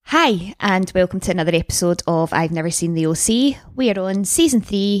Hi, and welcome to another episode of I've Never Seen the OC. We are on Season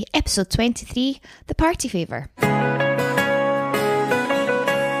 3, Episode 23, The Party Favour.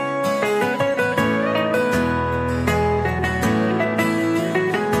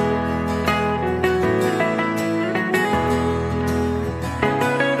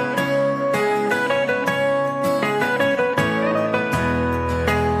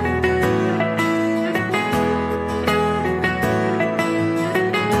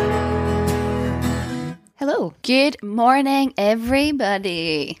 Hello. Good morning,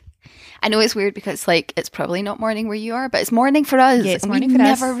 everybody. I know it's weird because it's probably not morning where you are, but it's morning for us. Yeah, it's and morning we for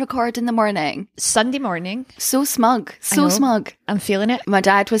us. never record in the morning. Sunday morning. So smug. I know. So smug. I'm feeling it. My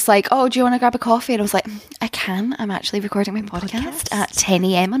dad was like, oh, do you want to grab a coffee? And I was like, I can. I'm actually recording my podcast at 10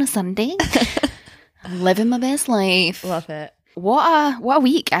 a.m. on a Sunday. I'm living my best life. Love it. What a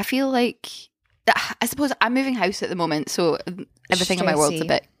week. I feel like, I suppose I'm moving house at the moment, so everything in my world's a Stressy.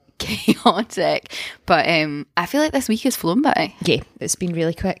 bit chaotic, but I feel like this week has flown by. Yeah, it's been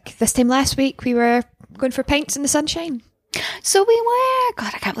really quick. This time last week, we were going for pints in the sunshine. So we were.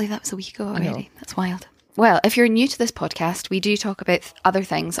 God, I can't believe that was a week ago know. already. That's wild. Well, if you're new to this podcast, we do talk about other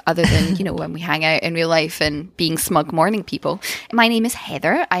things other than, when we hang out in real life and being smug morning people. My name is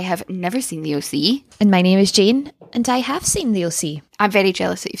Heather. I have never seen the OC. And my name is Jane, and I have seen the OC. I'm very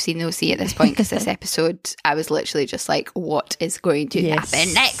jealous that you've seen the OC at this point, because this episode, I was literally just like, what is going to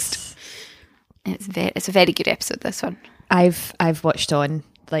happen next? It's a very good episode, this one. I've watched on,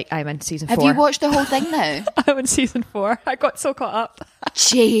 I'm in season 4. Have you watched the whole thing now? I'm in season 4. I got so caught up.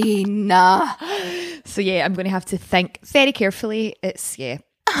 Jane. So yeah, I'm going to have to think very carefully. I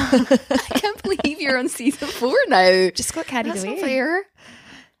can't believe you're on season 4 now. Just got carried That's away. not fair.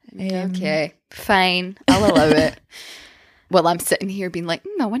 Okay, fine. I'll allow it. Well, I'm sitting here being like,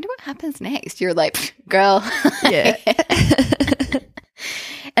 I wonder what happens next. You're like, girl. Yeah.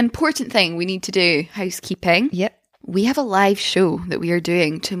 Important thing we need to do, housekeeping. Yep. We have a live show that we are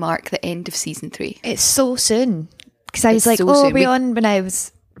doing to mark the end of season 3. It's so soon. Because I was It's like, so are soon. we on? When I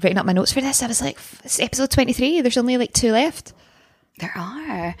was writing up my notes for this, I was like, it's episode 23. There's only 2 left. There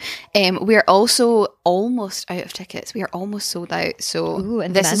are. We're also almost out of tickets. We are almost sold out. So Ooh,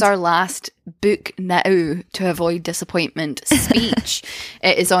 in this is demand. our last book now to avoid disappointment speech.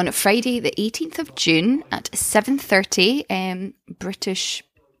 It is on Friday the 18th of June at 7:30 British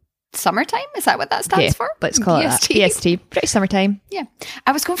summertime. Is that what that stands for? Let's call it that. BST. British summertime. Yeah.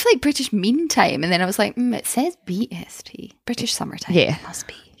 I was going for British mean time, and then I was like, it says BST. British summertime. Yeah. It must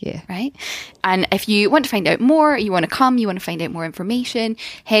be. Yeah. Right? And if you want to find out more, you want to come, you want to find out more information,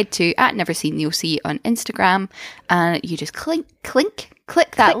 head to @NeverSeenTheOC on Instagram, and you just click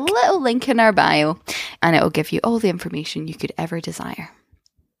that little link in our bio, and it'll give you all the information you could ever desire.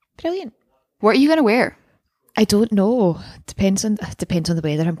 Brilliant. What are you going to wear? I don't know. Depends on the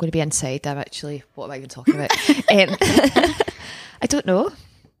weather. I'm going to be inside. What am I even talking about? I don't know.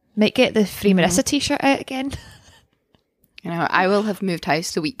 Might get the Free Marissa t-shirt out again. I will have moved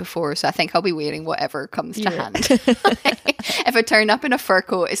house the week before, so I think I'll be wearing whatever comes to hand. If I turn up in a fur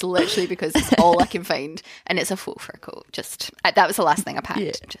coat, it's literally because it's all I can find, and it's a faux fur coat. That was the last thing I packed.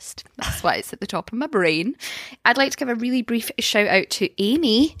 Yeah. That's why it's at the top of my brain. I'd like to give a really brief shout out to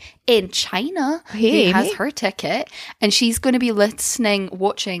Amy in China, Hey, who has Amy. her ticket, and she's going to be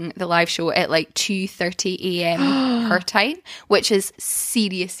watching the live show at 2:30 a.m. her time, which is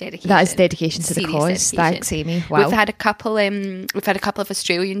serious dedication. That is dedication to the Serious cause. dedication. Thanks, Amy. Wow. We've had a couple of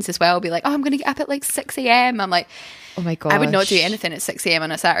Australians as well be like, I'm going to get up at 6 a.m. I'm like, Oh my god. I would not do anything at 6 a.m.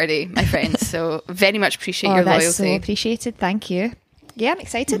 on a Saturday, my friends. So very much appreciate your That's loyalty. so appreciated. Thank you. Yeah, I'm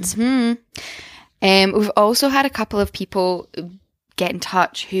excited. We've also had a couple of people get in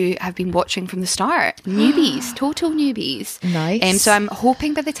touch who have been watching from the start. Newbies, total newbies. Nice. So I'm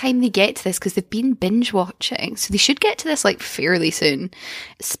hoping by the time they get to this, because they've been binge watching, so they should get to this fairly soon.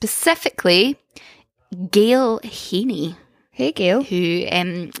 Specifically, Gail Haney, Hey, Gail. who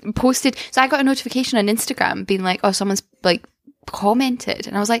posted. So I got a notification on Instagram being like, oh, someone's commented,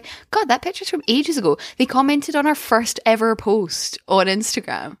 and I was like, God, that picture's from ages ago. They commented on our first ever post on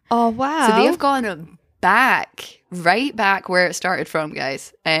Instagram. Oh, wow. So they have gone right back where it started from,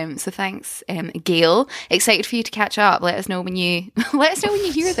 guys. So thanks, Gail. Excited for you to catch up. Let us know when you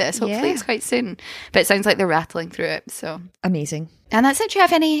hear this. Hopefully Yeah. it's quite soon. But it sounds like they're rattling through it. So, Amazing. and that's it. Do you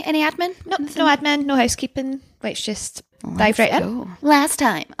have any admin? No admin, no housekeeping. Let's just dive right in. Go. Last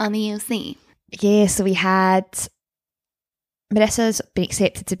time on the OC. Yeah, so we had Marissa's been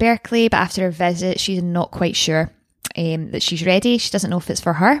accepted to Berkeley, but after her visit, she's not quite sure that she's ready. She doesn't know if it's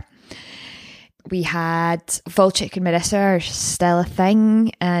for her. We had Volchik and Marissa are still a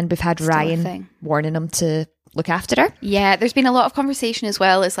thing, and we've had Still a Ryan thing. warning them to look after her. Yeah, there's been a lot of conversation as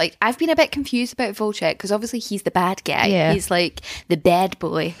well. It's like, I've been a bit confused about Volchek because obviously he's the bad guy. Yeah. He's like the bad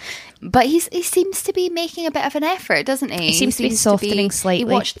boy. But he seems to be making a bit of an effort, doesn't he? He seems to be softening slightly. He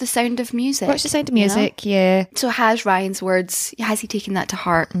watched The Sound of Music. Watch The Sound of Music, yeah. So has Ryan's words, has he taken that to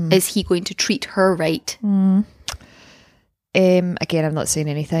heart? Is he going to treat her right? Again, I'm not saying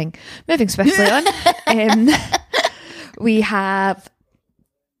anything. Moving swiftly on. We have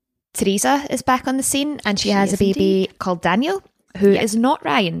Teresa is back on the scene, and she has a baby called Daniel, who is not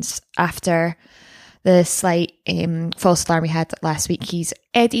Ryan's after the slight false alarm we had last week. He's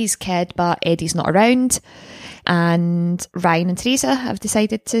Eddie's kid, but Eddie's not around. And Ryan and Teresa have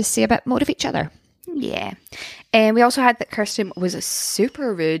decided to see a bit more of each other. Yeah. And we also had that Kirsten was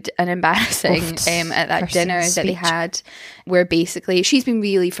super rude and embarrassing at that Kirsten's dinner that they speech. had, where basically she's been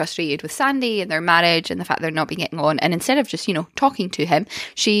really frustrated with Sandy and their marriage and the fact they're not been getting on. And instead of just, talking to him,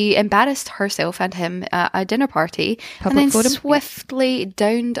 she embarrassed herself and him at a dinner party Public and then forum. swiftly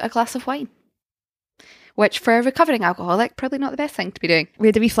downed a glass of wine. Which, for a recovering alcoholic, probably not the best thing to be doing. We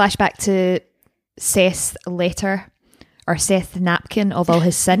had a wee flashback to Seth's letter, or Seth's napkin of all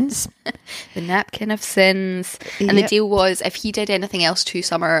his sins. The napkin of sins. And the deal was, if he did anything else to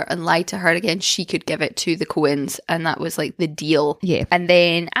Summer and lied to her again, she could give it to the Coens. And that was like the deal. Yeah. And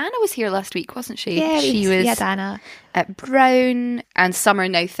then Anna was here last week, wasn't she? Yeah, she was Anna. at Brown. And Summer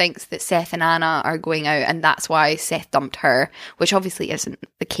now thinks that Seth and Anna are going out, and that's why Seth dumped her, which obviously isn't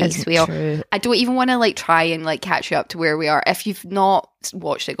the case. Isn't true. I don't even want to try and catch you up to where we are. If you've not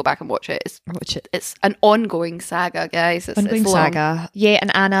watched it, go back and watch it. It's an ongoing saga, guys. It's Ongoing long. saga. Yeah,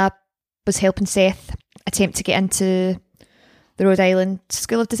 and Anna was helping Seth attempt to get into the Rhode Island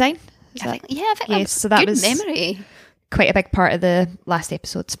School of Design. I think that Yes, so that good was memory. quite a big part of the last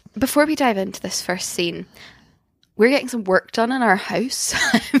episode. Before we dive into this first scene, we're getting some work done in our house.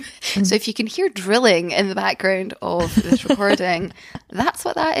 So if you can hear drilling in the background of this recording, that's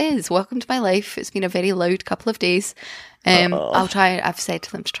what that is. Welcome to my life. It's been a very loud couple of days. I've said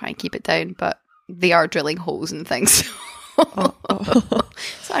to them to try and keep it down, but they are drilling holes and things.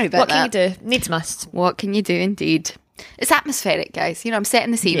 Sorry about that. What can you do? Needs must. What can you do, indeed? It's atmospheric, guys. I'm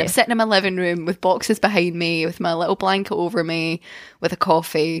setting the scene. Yeah. I'm sitting in my living room with boxes behind me, with my little blanket over me, with a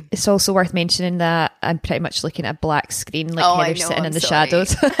coffee. It's also worth mentioning that I'm pretty much looking at a black screen, like Heather's sitting in the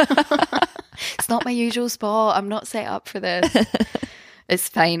shadows. It's not my usual spot. I'm not set up for this. It's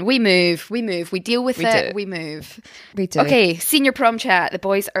fine. We move. We deal with it. We move. We do. Okay, senior prom chat. The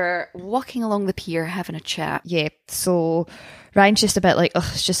boys are walking along the pier having a chat. Yeah, so Ryan's just a bit like,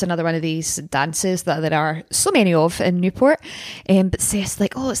 it's just another one of these dances that there are so many of in Newport. But Seth's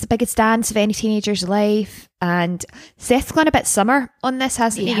like, it's the biggest dance of any teenager's life. And Seth's gone a bit Summer on this,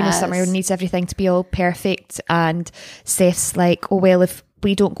 hasn't he? Summer needs everything to be all perfect. And Seth's like, well, if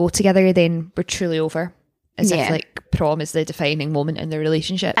we don't go together, then we're truly over. As if prom is the defining moment in their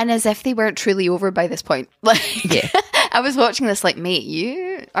relationship. And as if they weren't truly over by this point. I was watching this mate,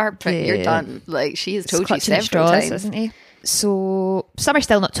 you're done. She has told you several times. Isn't he? So Summer's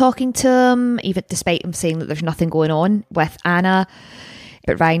still not talking to him, even despite him saying that there's nothing going on with Anna.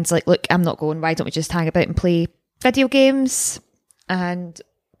 But Ryan's like, look, I'm not going. Why don't we just hang about and play video games? And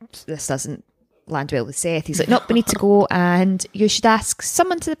this doesn't land well with Seth. He's like, nope, we need to go, and you should ask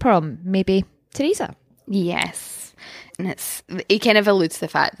someone to the prom, maybe Teresa. Yes. And it kind of alludes to the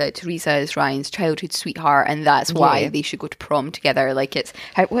fact that Teresa is Ryan's childhood sweetheart, and that's why they should go to prom together.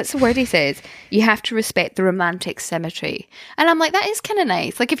 What's the word he says? You have to respect the romantic symmetry. And I'm like, that is kind of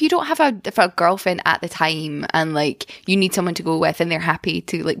nice. If you don't have a girlfriend at the time, and you need someone to go with, and they're happy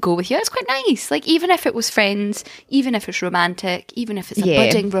to go with you, that's quite nice. Even if it was friends, even if it's romantic, even if it's a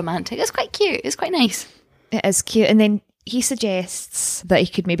budding romantic, it's quite cute. It's quite nice. It is cute. And then he suggests that he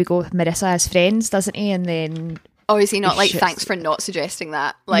could maybe go with Marissa as friends, doesn't he? And then... Oh, is he not thanks for not suggesting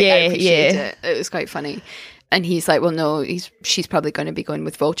that? I appreciate it. It was quite funny. And he's like, well, no, she's probably going to be going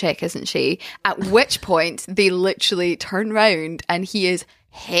with Volchek, isn't she? At which point they literally turn round and he is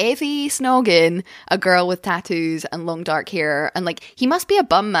heavy snogging a girl with tattoos and long dark hair. And he must be a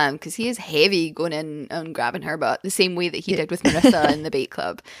bum man because he is heavy going in and grabbing her butt the same way that he did with Marissa in the bait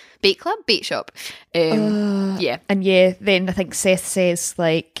club. Bait shop. Yeah. And then I think Seth says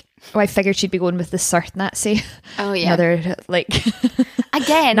I figured she'd be going with the Sirth Nazi. Oh, yeah. Another,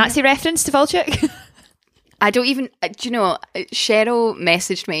 again, Nazi reference to Volchek. I don't even, Cheryl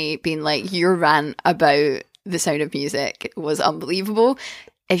messaged me being your rant about The Sound of Music was unbelievable.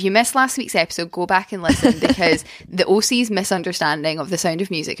 If you missed last week's episode, go back and listen, because the OC's misunderstanding of The Sound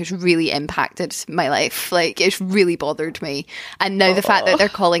of Music has really impacted my life. It's really bothered me. And now the fact that they're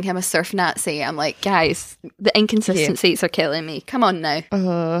calling him a surf Nazi, I'm like, guys, the inconsistencies are killing me. Come on now.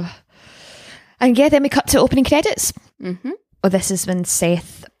 And yeah, then we cut to opening credits. Mm-hmm. Oh, this is when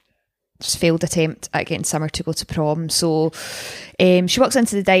Seth's failed attempt at getting Summer to go to prom. So she walks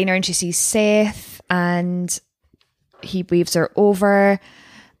into the diner and she sees Seth and he waves her over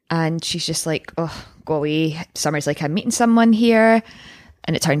and she's just like, oh, go away. Summer's like, I'm meeting someone here.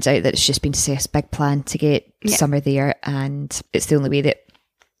 And it turns out that it's just been Seth's big plan to get Summer there, and it's the only way that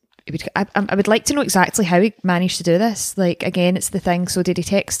it would. I would like to know exactly how he managed to do this. Like, again, it's the thing. So did he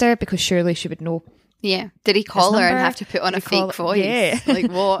text her? Because surely she would know. Yeah. Did he call her and have to put on a fake voice? Yeah.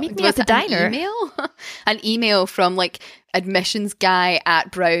 Like what? Meet me at the diner. Email? An email from like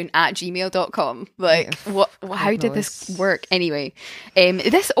admissionsguy@brown@gmail.com. Like what? How did this work? Anyway,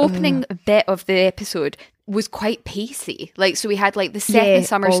 this opening bit of the episode was quite pacey. Like, so we had like the Seth and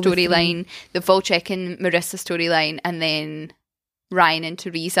Summer storyline, the Volchek and Marissa storyline, and then Ryan and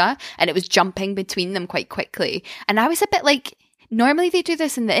Teresa, and it was jumping between them quite quickly. And I was a bit like, normally they do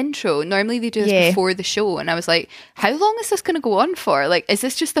this in the intro, normally they do this before the show, and I was like, how long is this going to go on for? Like, is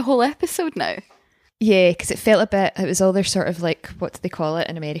this just the whole episode now? Yeah, because it felt a bit, it was all their sort of like, what do they call it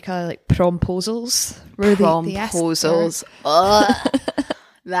in America? Like promposals. Promposals. Ugh.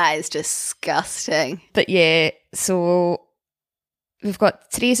 That is disgusting. But yeah, so we've got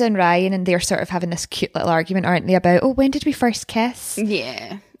Teresa and Ryan, and they're sort of having this cute little argument, aren't they, about, oh, when did we first kiss?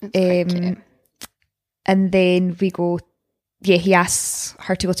 Yeah. And then we go, he asks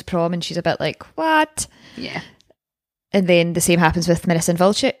her to go to prom, and she's a bit like, what? Yeah. And then the same happens with Marissa and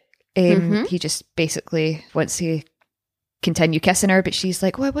Volchek. He just basically wants to continue kissing her, but she's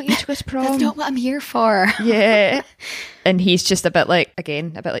like, oh, I want you to go to prom. That's not what I'm here for. Yeah. And he's just a bit like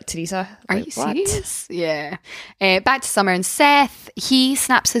Teresa. Are like, you what? serious? Yeah. Back to Summer and Seth. He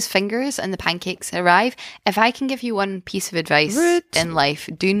snaps his fingers and the pancakes arrive. If I can give you one piece of advice in life,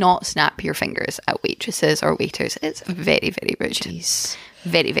 do not snap your fingers at waitresses or waiters. It's very, very rude. Jeez.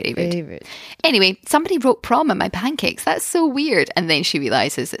 Very, very rude. Very rude. Anyway, somebody wrote prom on my pancakes. That's so weird. And then she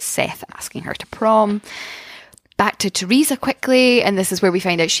realises it's Seth asking her to prom. Back to Teresa quickly, and this is where we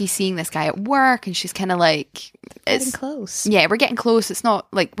find out she's seeing this guy at work, and she's kind of like, getting close. Yeah, we're getting close. It's not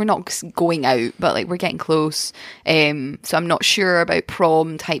like we're not going out, but like we're getting close. So I'm not sure about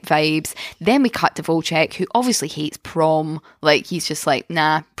prom type vibes. Then we cut to Volchek, who obviously hates prom. Like, he's just like,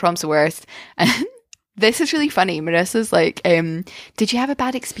 nah, prom's the worst. And this is really funny. Marissa's like, did you have a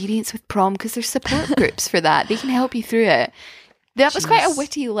bad experience with prom? Because there's support groups for that. They can help you through it. That was quite a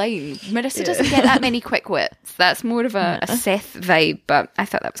witty line. Marissa doesn't get that many quick wits. That's more of a Seth vibe, but I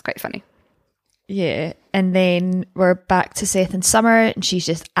thought that was quite funny. Yeah. And then we're back to Seth and Summer, and she's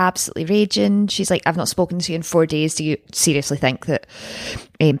just absolutely raging. She's like, I've not spoken to you in 4 days. Do you seriously think that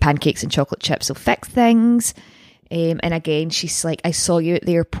pancakes and chocolate chips will fix things? And again, she's like, I saw you at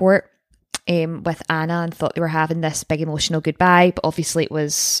the airport with Anna and thought they were having this big emotional goodbye, but obviously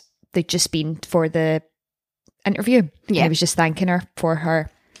they'd just been for the interview. Yeah. I was just thanking her for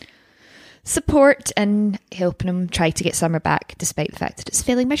her support and helping him try to get Summer back, despite the fact that it's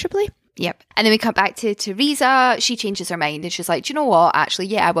failing miserably. Yep. And then we come back to Teresa. She changes her mind and she's like, do you know what? Actually,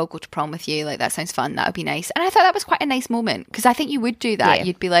 yeah, I will go to prom with you. Like, that sounds fun. That would be nice. And I thought that was quite a nice moment, because I think you would do that. Yeah.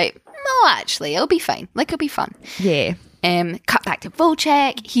 You'd be like, no, actually, it'll be fine. Like, it'll be fun. Yeah. Cut back to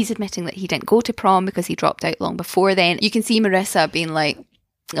Volchek. He's admitting that he didn't go to prom because he dropped out long before then. You can see Marissa being like,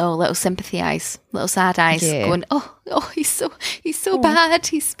 oh, little sympathy eyes, little sad eyes, going, oh, he's so bad.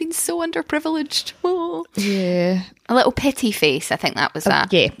 He's been so underprivileged. Oh. Yeah. A little pity face, I think that was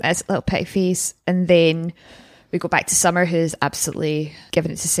that. Yeah, it's a little pity face. And then we go back to Summer, who's absolutely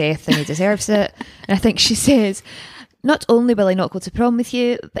given it to Seth and he deserves it. And I think she says, not only will I not go to prom with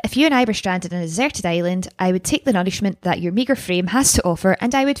you, but if you and I were stranded on a deserted island, I would take the nourishment that your meagre frame has to offer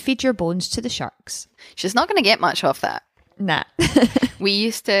and I would feed your bones to the sharks. She's not going to get much off that. Nah. We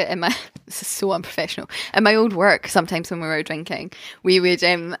used to, this is so unprofessional, in my old work, sometimes when we were drinking, we would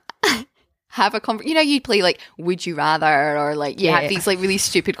have a conversation, you know, you'd play like Would You Rather, or like you have these like really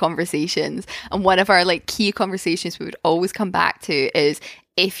stupid conversations, and one of our like key conversations we would always come back to is,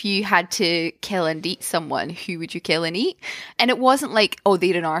 if you had to kill and eat someone, who would you kill and eat? And it wasn't like, oh,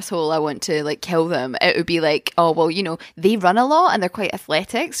 they're an arsehole, I want to like kill them. It would be like, oh, well, you know, they run a lot and they're quite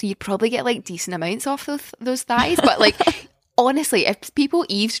athletic, so you'd probably get like decent amounts off those thighs. But like, honestly, if people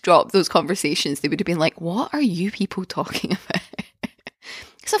eavesdropped those conversations, they would have been like, what are you people talking about?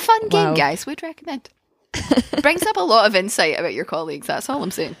 It's a fun game, guys. Would recommend. Brings up a lot of insight about your colleagues. That's all I'm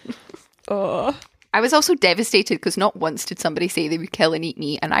saying. Oh. I was also devastated because not once did somebody say they would kill and eat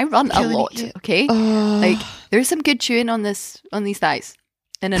me, and I run a lot. Okay, like there's some good chewing on these thighs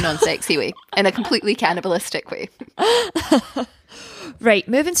in a non-sexy way, in a completely cannibalistic way. Right,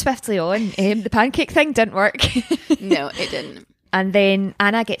 moving swiftly on. The pancake thing didn't work. No, it didn't. And then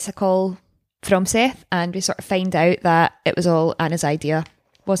Anna gets a call from Seth, and we sort of find out that it was all Anna's idea,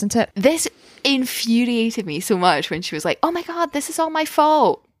 wasn't it? This infuriated me so much when she was like, oh my God, this is all my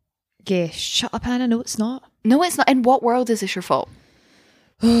fault. Yeah, shut up, Anna. No, it's not. No, it's not. In what world is this your fault?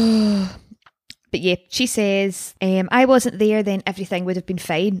 But yeah, she says, I wasn't there, then everything would have been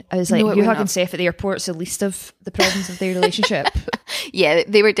fine. I was like, No, you hugging Seth at the airport's the least of the problems of their relationship. Yeah,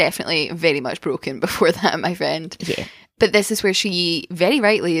 they were definitely very much broken before that, my friend. Yeah. But this is where she very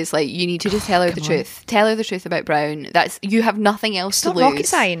rightly is like, you need to just tell her the truth. Tell her the truth about Brown. You have nothing else It's to not lose. rocket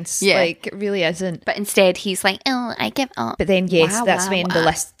science. Yeah. Like, it really isn't. But instead he's like, oh, I give up. But then, yes, Wow, that's wow, when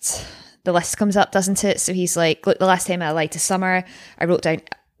wow. the list comes up, doesn't it? So he's like, look, the last time I lied to Summer, I wrote down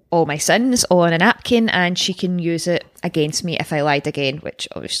all my sins on a napkin, and she can use it against me if I lied again, which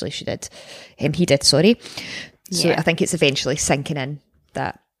obviously she did. He did, sorry. So Yeah. I think it's eventually sinking in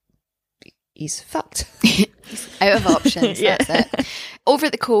that he's fucked. Out of options, Yeah. that's it. Over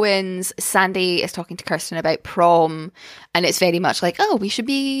at the Coens, Sandy is talking to Kirsten about prom, and it's very much like, oh, we should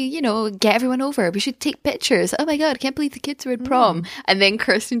be, get everyone over. We should take pictures. Oh my God, I can't believe the kids are at prom. And then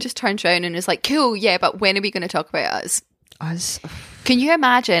Kirsten just turns around and is like, cool, yeah, but when are we going to talk about us? Us. Can you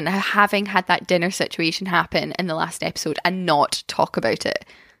imagine having had that dinner situation happen in the last episode and not talk about it?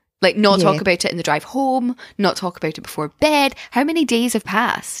 Like, not Yeah. talk about it in the drive home, not talk about it before bed. How many days have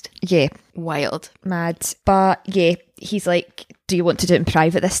passed? Yeah, Wild. mad. But yeah, he's like, do you want to do it in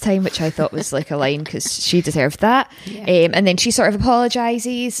private this time? Which I thought was like a line because she deserved that. Yeah. And then she sort of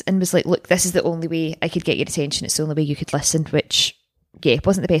apologises and was like, look, this is the only way I could get your attention. It's the only way you could listen, which, yeah,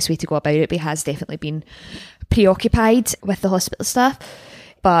 wasn't the best way to go about it, but he has definitely been preoccupied with the hospital stuff.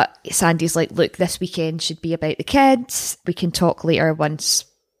 But Sandy's like, look, this weekend should be about the kids. We can talk later once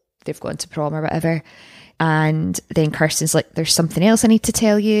they've gone to prom or whatever. And then Kirsten's like, there's something else I need to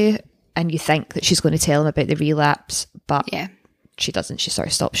tell you. And you think that she's going to tell him about the relapse, but Yeah. she doesn't. She sort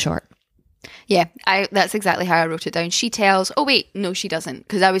of stops short. Yeah, that's exactly how I wrote it down. She tells, oh wait, no, she doesn't.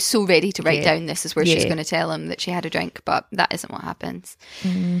 Because I was so ready to write Yeah. down this is where she's Yeah. going to tell him that she had a drink, but that isn't what happens.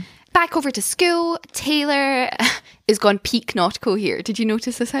 Back over to school, Taylor is gone peak nautical here. Did you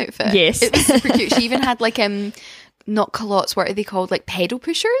notice this outfit? Yes. It was super cute. She even had like, not culottes, what are they called? Like pedal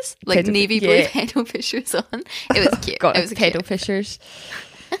pushers? Like navy blue yeah. pedal pushers on. It was cute. Got it was pedal cute. fishers.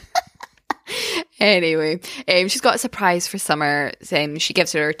 Anyway, she's got a surprise for Summer. She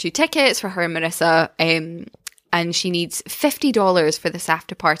gives her 2 tickets for her and Marissa, and she needs $50 for this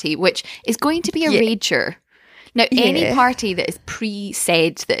after party, which is going to be a rager. Now, any Yeah. party that is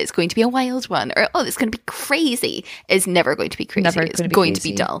pre-said that it's going to be a wild one, or it's going to be crazy, is never going to be crazy. Never It's gonna be going to be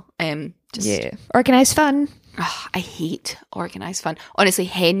crazy. dull. Yeah. Organised fun. I hate organised fun. Honestly,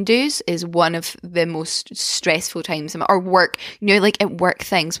 hen do's is one of the most stressful times or work, like at work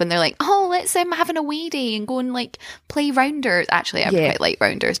things when they're like, oh, let's have an away day and go and like play rounders. Actually, I Yeah. quite like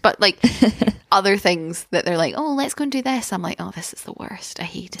rounders, but like other things that they're like, oh, let's go and do this. I'm like, oh, this is the worst. I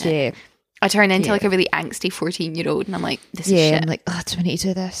hate it. Yeah. I turn into Yeah. like a really angsty 14-year-old and I'm like, this is Yeah. shit. I'm like, oh, do we need to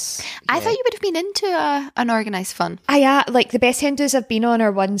do this? I thought you would have been into an organised fun. Like the best Hindus I've been on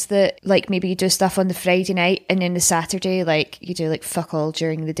are ones that like maybe you do stuff on the Friday night and then the Saturday like you do like fuck all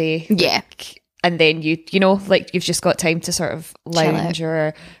during the day. Yeah. And then like you've just got time to sort of lounge,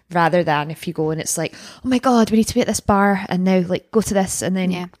 or rather than if you go and it's like, oh my God, we need to be at this bar and now like go to this and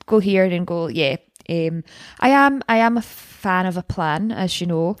then Yeah. go here and then go, yeah. I am a fan of a plan, as you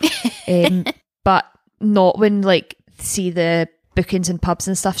know, but not when like see the bookings in pubs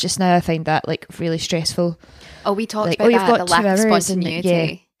and stuff just now. I find that like really stressful. Oh, we talked Like, about you've that, got the 2 lack of hours and, spontaneity.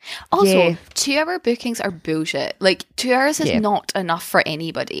 yeah. Also, Yeah. 2-hour bookings are bullshit. Like, 2 hours is Yeah. not enough for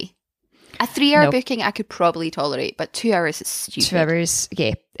anybody. A 3-hour No. booking I could probably tolerate, but 2 hours is stupid. 2 hours,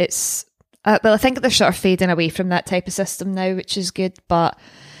 yeah. It's well, I think they're sort of fading away from that type of system now, which is good. But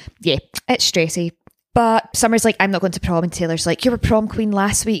yeah, it's stressy. But Summer's like, I'm not going to prom, and Taylor's like, you were prom queen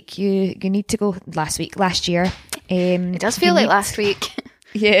last week. You need to go last year. It does feel like last week.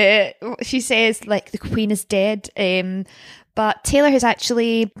 Yeah, she says like the queen is dead. But Taylor has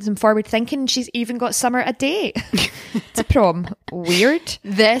actually some forward thinking. She's even got Summer a date to prom. Weird.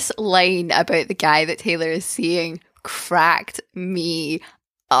 This line about the guy that Taylor is seeing cracked me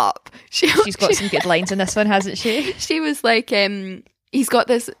up. She's got some good lines in this one, hasn't she? She was like, he's got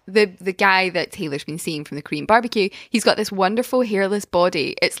this, the guy that Taylor's been seeing from the Korean barbecue, he's got this wonderful hairless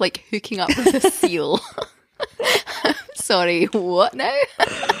body. It's like hooking up with a seal. Sorry, what now?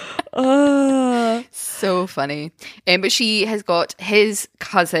 So funny. But she has got his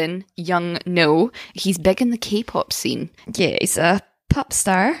cousin, Young No. He's big in the K-pop scene. Yeah, he's a pop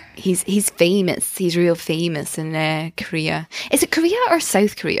star. He's famous. He's real famous in Korea. Is it Korea or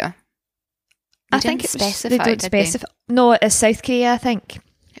South Korea? I think didn't it's specify. they don't did they? specify. No, it's South Korea, I think.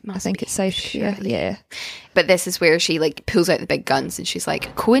 I think it's South Korea. Yeah. But this is where she like pulls out the big guns and she's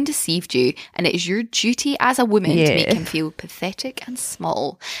like, Cohen deceived you and it is your duty as a woman to make him feel pathetic and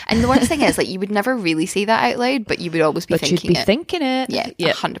small. And the worst thing is, like, you would never really say that out loud, but you would always be thinking it. Thinking it.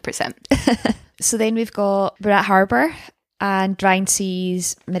 Yeah, 100%. So then we're at Harbour and Ryan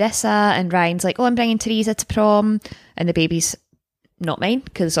sees Marissa and Ryan's like, oh, I'm bringing Teresa to prom, and the baby's not mine,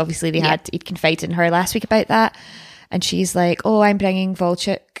 because obviously he'd confided in her last week about that. And she's like, oh, I'm bringing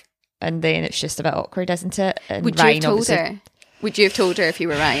Volchuk. And then it's just a bit awkward, isn't it? And Would you have told her? Would you have told her if you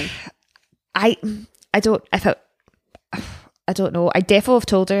were Ryan? I don't know. I definitely have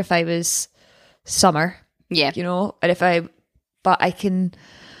told her if I was Summer. Yeah. You know, and I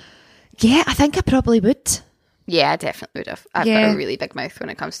think I probably would. Yeah, I definitely would have. I've got a really big mouth when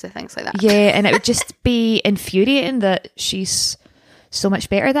it comes to things like that. Yeah, and it would just be infuriating that she's so much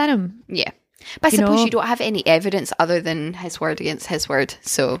better than him. Yeah. But I suppose you don't have any evidence other than his word against his word.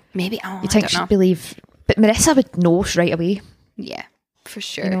 So maybe, you think she'd believe. But Marissa would know right away. Yeah, for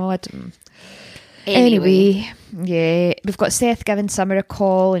sure. You know, anyway, yeah. We've got Seth giving Summer a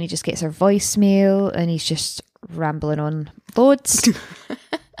call and he just gets her voicemail and he's just rambling on loads.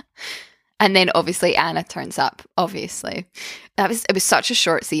 And then obviously Anna turns up, obviously. It was such a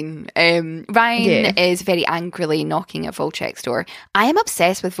short scene. Ryan is very angrily knocking at Volchek's door. I am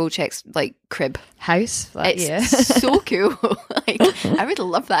obsessed with Volchek's like crib. House. It's so cool. Like, I would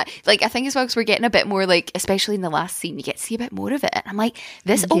love that. Like, I think as well because we're getting a bit more like, especially in the last scene, you get to see a bit more of it. And I'm like,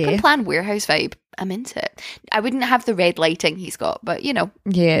 this open plan warehouse vibe, I'm into it. I wouldn't have the red lighting he's got, but you know,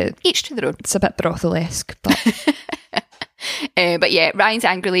 each to their own. It's a bit brothel-esque, but... But yeah, Ryan's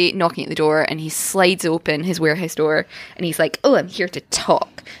angrily knocking at the door and he slides open his warehouse door and he's like, oh, I'm here to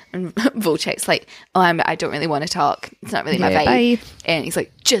talk. And Volchek's like, oh, I don't really want to talk. It's not really my vibe. Bye. And he's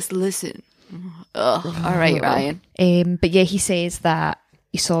like, just listen. All right, Ryan. But yeah, he says that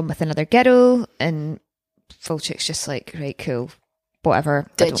he saw him with another girl and Volchek's just like, right, cool. Whatever.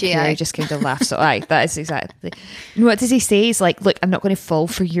 Did you? He just kind of laughs. So that is exactly. And what does he say? He's like, look, I'm not going to fall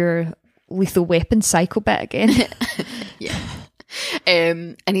for your lethal weapon cycle bit again. Yeah.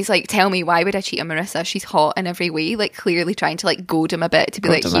 And he's like, tell me, why would I cheat on Marissa? She's hot in every way, like clearly trying to like goad him a bit to be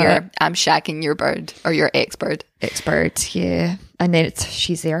like, here, I'm shagging your bird or your ex-bird. Ex-bird, yeah. And then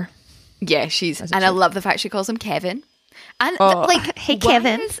she's there. Yeah, I love the fact she calls him Kevin. And like, hey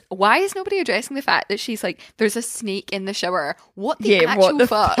Kevin, why is nobody addressing the fact that she's like, there's a snake in the shower? What the actual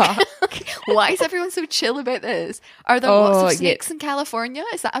fuck? Why is everyone so chill about this? Are there lots of snakes in California?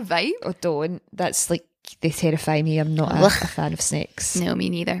 Is that a vibe? Oh, don't. That's like, they terrify me. I'm not a fan of snakes. No, me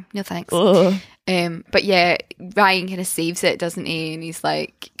neither. No thanks. But yeah, Ryan kind of saves it, doesn't he? And he's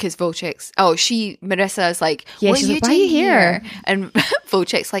like, because Marissa's like, yeah, she's like, why are you here? And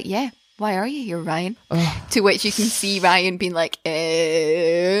Volchek's like, yeah. Why are you here, Ryan? To which you can see Ryan being like,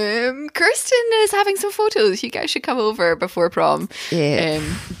 Kirsten is having some photos. You guys should come over before prom. Yeah.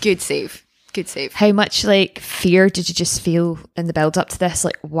 Good save. How much like fear did you just feel in the build up to this?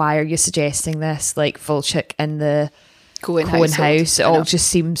 Like, why are you suggesting this? Like Volchek in the Cohen house. It all just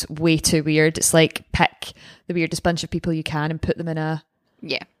seems way too weird. It's like pick the weirdest bunch of people you can and put them in a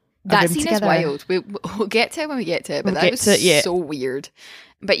that scene together. Is wild. We'll get to it when we get to it, but that was so weird.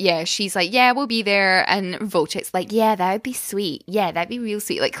 But yeah, she's like, yeah, we'll be there. And Volchek's like, yeah, that would be sweet. Yeah, that'd be real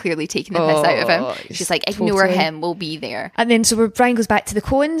sweet. Like, clearly taking the piss out of him. She's like, ignore him. We'll be there. And then so Brian goes back to the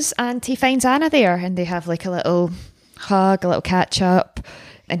Cohens and he finds Anna there. And they have like a little hug, a little catch up.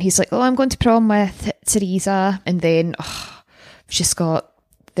 And he's like, oh, I'm going to prom with Teresa. And then she's got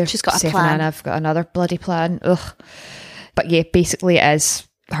a plan. And I've got another bloody plan. Ugh. But yeah, basically it is...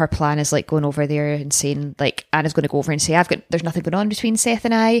 her plan is like going over there and saying like Anna's going to go over and say there's nothing going on between Seth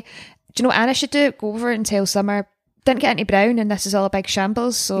and I. Do you know what Anna should do? Go over and tell Summer didn't get any Brown and this is all a big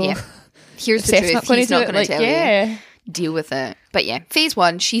shambles. So here's the truth. He's not going to tell you. Deal with it. But yeah, phase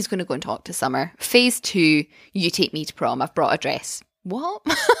 1, she's going to go and talk to Summer. Phase 2, you take me to prom. I've brought a dress. What?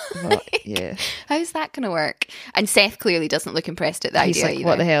 Yeah. How's that going to work? And Seth clearly doesn't look impressed at that idea like, either.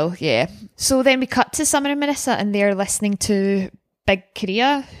 What the hell? Yeah. So then we cut to Summer and Marissa and they're listening to Big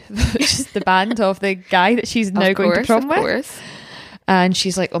Korea, which is the band of the guy that she's now going to prom with. And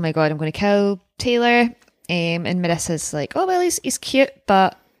she's like, oh my God, I'm going to kill Taylor. And Marissa's like, oh, well, he's cute,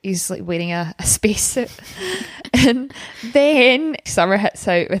 but he's like wearing a spacesuit. And then Summer hits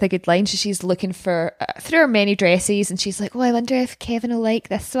out with a good line. So she's looking for, through her many dresses, and she's like, oh, I wonder if Kevin will like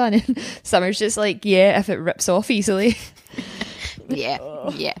this one. And Summer's just like, yeah, if it rips off easily. Yeah.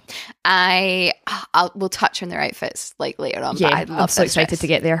 We'll touch on their outfits like later on. Yeah, but I love I'm so this excited dress. to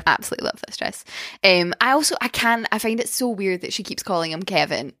get there. Absolutely love this dress. I find it so weird that she keeps calling him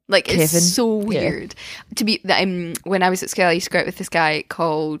Kevin. Like, it's Kevin, so weird to be that. When I was at school, I used to go out with this guy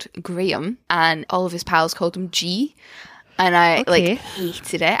called Graham, and all of his pals called him G. And I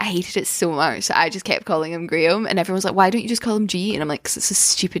hated it. I hated it so much. So I just kept calling him Graham, and everyone was like, "Why don't you just call him G?" And I'm like, "'Cause it's a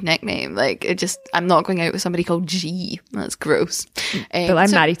stupid nickname. Like, I'm not going out with somebody called G. That's gross." But I'm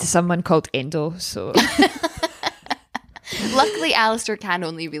married to someone called Endo, so luckily Alistair can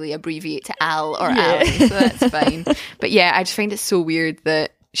only really abbreviate to Al or Ali, so that's fine. But yeah, I just find it so weird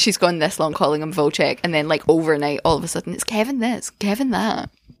that she's gone this long calling him Volchek, and then like overnight, all of a sudden, it's Kevin this, Kevin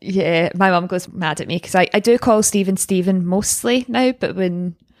that. Yeah, my mum goes mad at me because I do call Stephen mostly now, but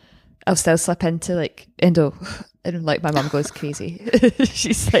when I'll still slip into like Indo, and like my mum goes crazy.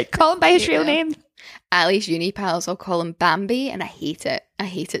 She's like, call him by his real name. Ali's uni pals all call him Bambi, and I hate it. I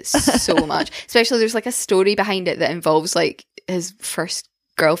hate it so much. Especially there's like a story behind it that involves like his first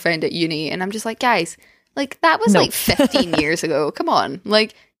girlfriend at uni, and I'm just like, guys, like that was like 15 years ago. Come on,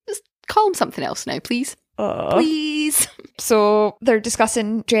 like just call him something else now, please. Please. So they're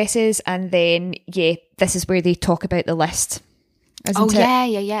discussing dresses, and then this is where they talk about the list. Isn't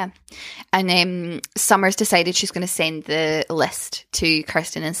it? Yeah. And Summer's decided she's going to send the list to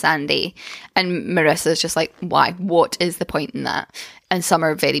Kirsten and Sandy, and Marissa's just like, why? What is the point in that? And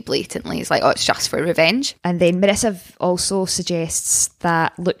Summer very blatantly is like, oh, it's just for revenge. And then Marissa also suggests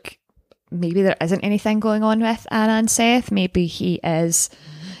that, look, maybe there isn't anything going on with Anna and Seth. Maybe he is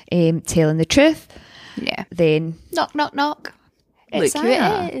telling the truth. Yeah. Then knock, knock, knock. Look who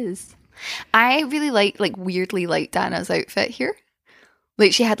it is. I really weirdly liked Anna's outfit here.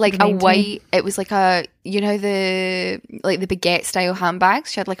 Like she had like a white, it was like a, you know, the baguette style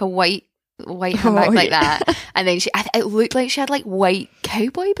handbags. She had like a white handbag like that. And then it looked like she had like white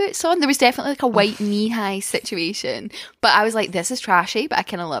cowboy boots on. There was definitely like a white knee-high situation. But I was like, this is trashy, but I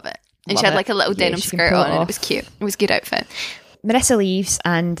kind of love it. And she had like a little denim skirt on, and it was cute. It was a good outfit. Marissa leaves,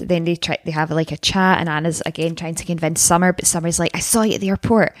 and then they have like a chat, and Anna's again trying to convince Summer, but Summer's like, I saw you at the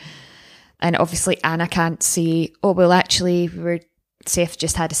airport. And obviously Anna can't say, oh, well, actually, Seth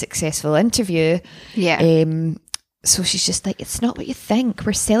just had a successful interview. Yeah. So she's just like, it's not what you think.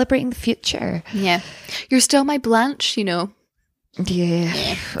 We're celebrating the future. Yeah. You're still my Blanche, you know.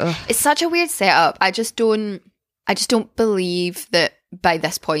 Yeah. It's such a weird setup. I just don't believe that by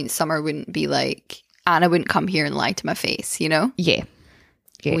this point Summer wouldn't be like, Anna wouldn't come here and lie to my face, you know? Yeah.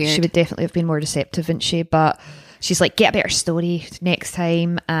 Weird. She would definitely have been more deceptive, wouldn't she? But she's like, get a better story next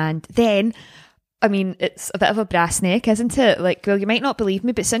time. And then, I mean, it's a bit of a brass neck, isn't it? Like, well, you might not believe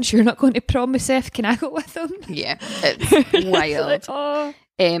me, but since you're not going to prom with Seth, can I go with him? Yeah, it's wild. Like, oh.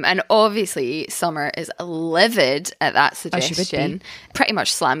 And obviously Summer is livid at that suggestion, pretty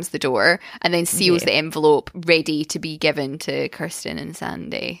much slams the door, and then seals the envelope ready to be given to Kirsten and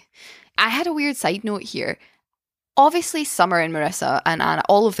Sandy. I had a weird side note here. Obviously, Summer and Marissa and Anna,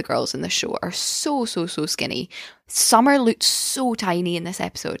 all of the girls in the show, are so Oh, skinny. Summer looked so tiny in this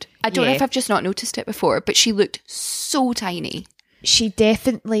episode. I don't know if I've just not noticed it before, but she looked so tiny. She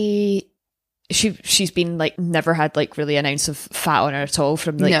definitely... She's been like never had like really an ounce of fat on her at all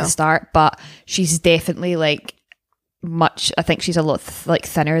from like the start, but she's definitely like much. I think she's a lot like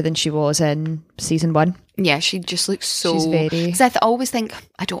thinner than she was in season 1. Yeah, she just looks so. She's very. Because I don't always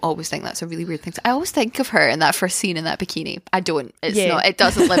think that's a really weird thing. I always think of her in that first scene in that bikini. I don't. It's not. It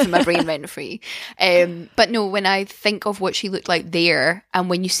doesn't live in my brain rent free. But no, when I think of what she looked like there, and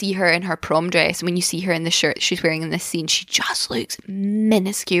when you see her in her prom dress, and when you see her in the shirt she's wearing in this scene, she just looks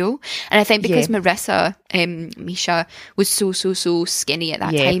minuscule. And I think because Marissa, Misha, was so skinny at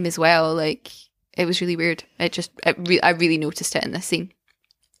that time as well, like it was really weird. I really noticed it in this scene.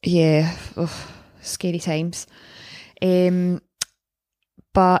 Yeah. Oh, scary times. But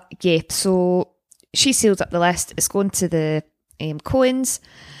yeah, so she sealed up the list. It's going to the Coens,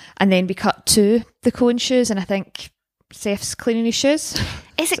 and then we cut to the Coen shoes, and I think Seth's cleaning his shoes.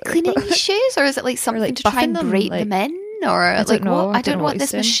 Is it cleaning his shoes, or is it like something like to try and break them in? Or I don't know. I don't know what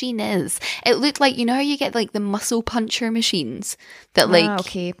this machine is. It looked like, you know how you get like the muscle puncher machines that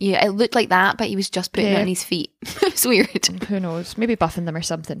yeah, it looked like that, but he was just putting it on his feet. It's weird. Who knows? Maybe buffing them or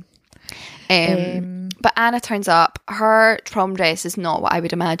something. But Anna turns up. Her prom dress is not what I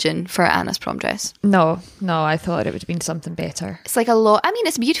would imagine for Anna's prom dress. No, I thought it would have been something better. It's like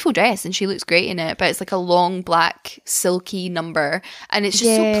it's a beautiful dress and she looks great in it, but it's like a long black silky number and it's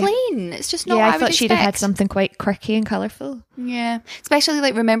just so plain. It's just not what I thought she'd have had something quite quirky and colourful. Yeah. Especially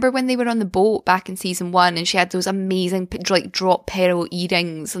like, remember when they were on the boat back in season 1 and she had those amazing like drop pearl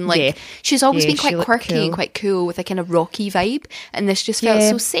earrings and like she's always been quite quirky and quite cool with a kind of rocky vibe, and this just felt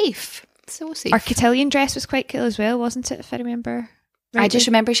so safe. So safe. Her cotillion dress was quite cool as well, wasn't it, if I remember rightly? I just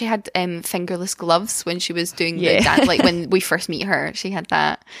remember she had fingerless gloves when she was doing the dance, like when we first meet her, she had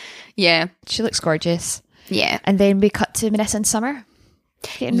that. Yeah. She looks gorgeous. Yeah. And then we cut to Melissa and Summer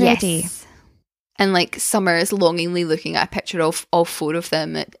getting ready. And like Summer is longingly looking at a picture of all 4 of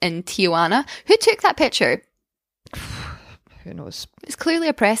them in Tijuana. Who took that picture? Who knows? It's clearly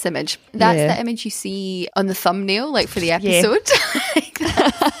a press image. That's the image you see on the thumbnail, like for the episode.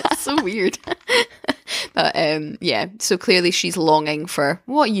 That's so weird. But so clearly she's longing for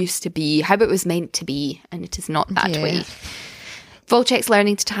what used to be, how it was meant to be, and it is not that way. Volchek's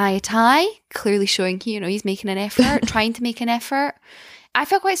learning to tie a tie, clearly showing, he's making an effort, trying to make an effort. I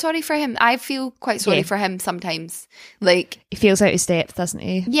feel quite sorry for him. I feel quite sorry for him sometimes. Like, he feels out his depth, doesn't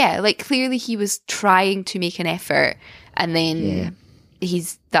he? Yeah, like clearly he was trying to make an effort and then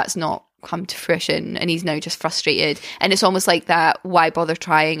that's not come to fruition and he's now just frustrated. And it's almost like that, why bother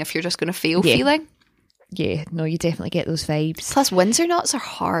trying if you're just going to fail feeling? Yeah, no, you definitely get those vibes. Plus, Windsor knots are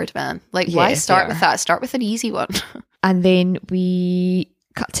hard, man. Like, why start with that? Start with an easy one. And then we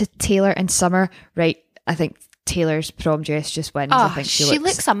cut to Taylor and Summer. Right, I think Taylor's prom dress just wins. I think she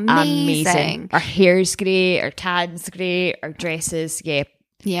looks amazing. Her hair's great, her tan's great, her dresses, Yeah,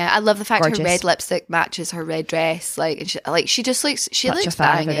 I love the fact her red lipstick matches her red dress. Like, she just looks, she looks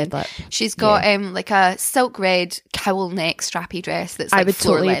banging. She's got like a silk red cowl neck strappy dress that's like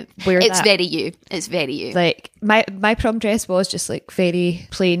floor length. Wear it's that. Very you. It's very you. Like my prom dress was just like very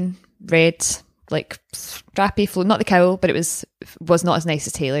plain red, like strappy flow. Not the cowl, but it was not as nice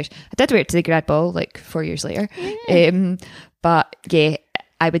as Taylor's. I did wear it to the grad ball like 4 years later. But yeah,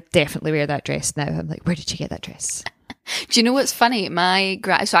 I would definitely wear that dress now. I'm like, where did you get that dress? Do you know what's funny?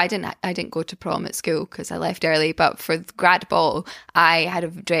 So I didn't go to prom at school because I left early, but for the grad ball, I had a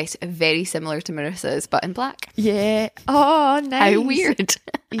dress very similar to Marissa's, but in black. Yeah. Oh, nice. How weird.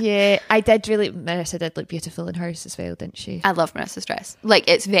 Yeah, Marissa did look beautiful in hers as well, didn't she? I love Marissa's dress. Like,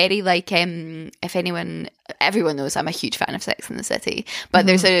 it's very like, if everyone knows I'm a huge fan of Sex and the City, but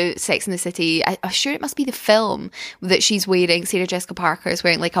there's a Sex and the City, I'm sure it must be the film that she's wearing, Sarah Jessica Parker is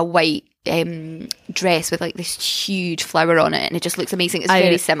wearing like a white dress with like this huge flower on it and it just looks amazing. It's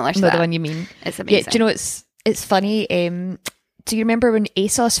very similar to that. The one you mean. It's amazing. Yeah, do you know it's funny, do you remember when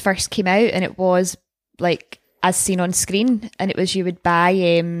ASOS first came out and it was like as seen on screen and it was you would buy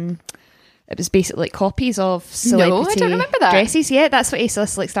it was basically like copies of celebrity I don't remember that. dresses. Yeah, that's what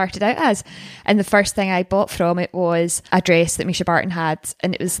ASOS like started out as. And the first thing I bought from it was a dress that Misha Barton had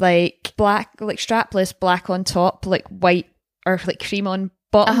and it was like black, like strapless, black on top, like white or like cream on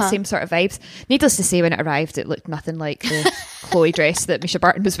bottom, same sort of vibes. Needless to say, when it arrived, it looked nothing like the Chloe dress that Misha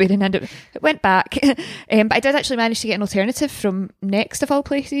Barton was wearing, and it went back. But I did actually manage to get an alternative from Next, of all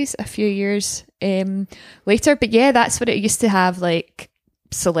places, a few years later. But yeah, that's what it used to have, like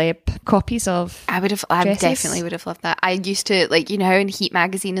celeb copies of. I definitely would have loved that. I used to, like, how in Heat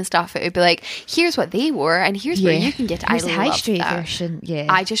magazine and stuff, it would be like, here's what they wore and here's where you can get it. Here's the high street version. Yeah,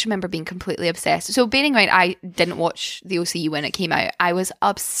 I just remember being completely obsessed. So bearing in mind, I didn't watch the OC when it came out. I was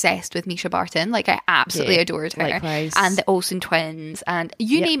obsessed with Misha Barton. Like, I absolutely adored her. Likewise. And the Olsen twins and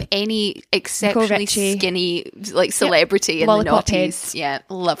you name any exceptionally skinny like celebrity in Lollipop the noughties. Heads. Yeah,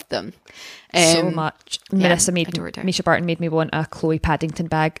 loved them. So much. Misha Barton made me want a Chloe Paddington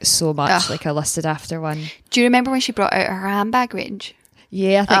bag so much. Like, I lusted after one. Do you remember when she brought out her handbag range?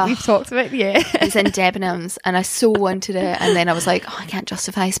 Yeah, I think we've talked about it. Yeah, it was in Debenhams and I so wanted it, and then I was like, I can't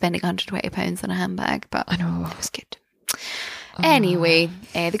justify spending £120 on a handbag, but I know it was good. Anyway,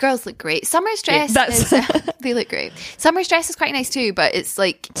 the girls look great. Summer's dress they look great. Summer's dress is quite nice too, but it's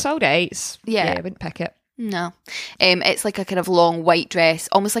like it's all right. Yeah, I wouldn't pick it. No. It's like a kind of long white dress,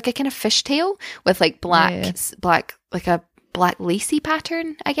 almost like a kind of fishtail with like black, like a black lacy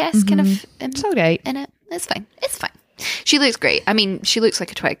pattern, I guess, kind of it's all right. In it. It's fine. It's fine. She looks great. I mean, she looks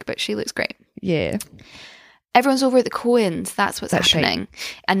like a twig, but she looks great. Yeah. Everyone's over at the Coens. That's what's happening.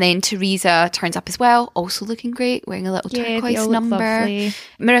 Right. And then Teresa turns up as well, also looking great, wearing a little turquoise number.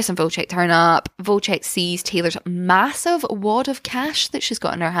 Marissa and Volchek turn up. Volchek sees Taylor's massive wad of cash that she's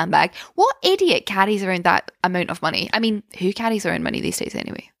got in her handbag. What idiot carries around that amount of money? I mean, who carries around money these days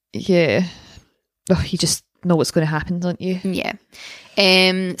anyway? Yeah. Oh, you just know what's going to happen, don't you? Yeah.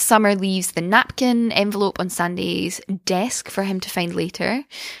 Summer leaves the napkin envelope on Sandy's desk for him to find later,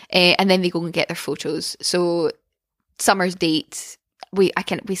 and then they go and get their photos. So Summer's date, we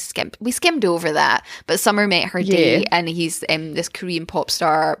skimmed over that, but Summer met her date, and he's this Korean pop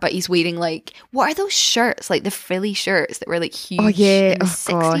star, but he's wearing like, what are those shirts, like the frilly shirts that were like huge in the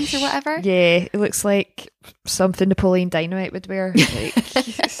 60s or whatever? Yeah, it looks like something Napoleon Dynamite would wear. Like,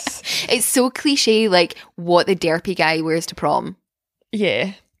 it's so cliche, like what the derpy guy wears to prom.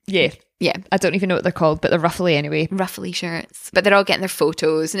 Yeah. I don't even know what they're called, but they're ruffly anyway. Ruffly shirts. But they're all getting their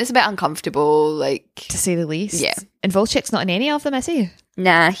photos, and it's a bit uncomfortable, like, to say the least. Yeah. And Volchek's not in any of them, is he?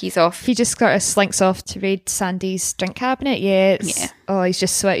 Nah, he's off. He just sort of slinks off to raid Sandy's drink cabinet. Yeah. Oh, he's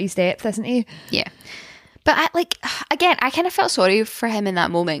just sweat his depth, isn't he? Yeah. But I kind of felt sorry for him in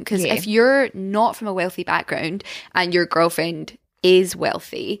that moment, because if you're not from a wealthy background and your girlfriend is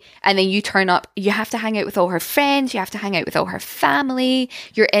wealthy, and then you turn up, you have to hang out with all her friends, you have to hang out with all her family,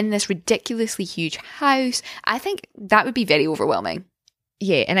 you're in this ridiculously huge house, I think that would be very overwhelming.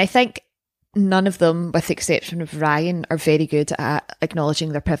 Yeah, and I think none of them, with the exception of Ryan, are very good at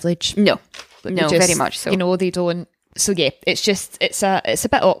acknowledging their privilege. No, very much so. You know, they don't. So yeah, it's a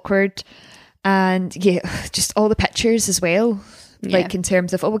bit awkward, and yeah, just all the pictures as well. Yeah. Like in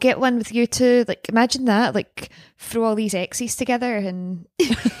terms of, we'll get one with you two. Like imagine that, like throw all these exes together and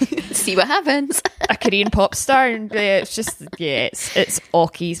see what happens. A Korean pop star, and it's just it's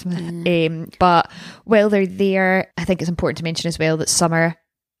Ockies. But while they're there, I think it's important to mention as well that Summer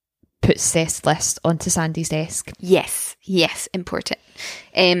puts Seth's list onto Sandy's desk. Yes, important.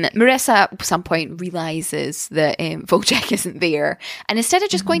 Marissa at some point realises that Volchek isn't there, and instead of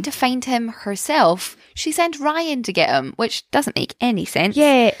just going to find him herself, she sent Ryan to get him, which doesn't make any sense.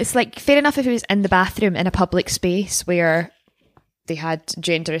 Yeah, it's like, fair enough if he was in the bathroom in a public space where they had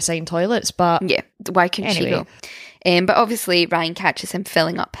gender-assigned toilets, but... Yeah, why couldn't she go? But obviously Ryan catches him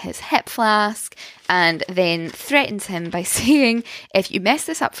filling up his hip flask and then threatens him by saying, if you mess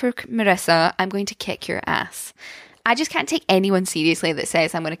this up for Marissa, I'm going to kick your ass. I just can't take anyone seriously that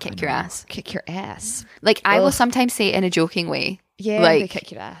says I'm going to kick your ass. Kick your ass. Like, I will sometimes say it in a joking way. Yeah, like,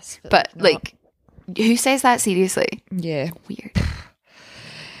 kick your ass. But like, who says that seriously? Yeah. Weird.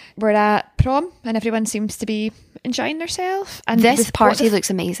 We're at prom and everyone seems to be enjoying themselves. And this party looks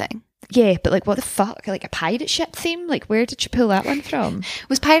amazing. Yeah, but like, what the fuck? Like a pirate ship theme? Like, where did you pull that one from?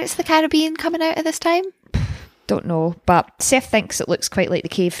 Was Pirates of the Caribbean coming out at this time? Don't know, but Seth thinks it looks quite like the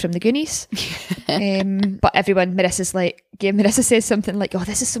cave from the Goonies. But Marissa says something like, oh,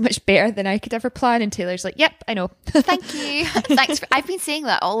 this is so much better than I could ever plan, and Taylor's like, yep, I know. Thank you. Thanks. I've been saying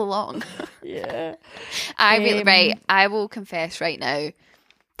that all along. Yeah. I will confess right now,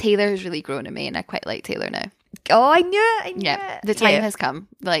 Taylor's really grown on me, and I quite like Taylor now. Oh, I knew it. Yeah, the time has come.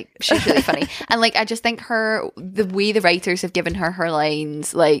 Like, she's really funny. And like, I just think the way the writers have given her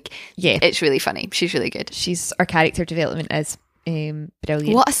lines, like, it's really funny. She's really good. Our character development is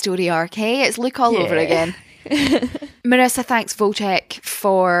brilliant. What a story arc, hey? It's Luke all over again. Marissa thanks Volchek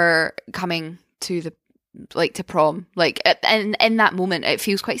for coming to prom. Like, in that moment, it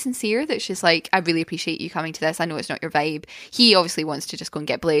feels quite sincere that she's like, I really appreciate you coming to this. I know it's not your vibe. He obviously wants to just go and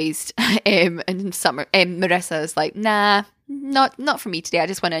get blazed. And Marissa is like, nah, not for me today. I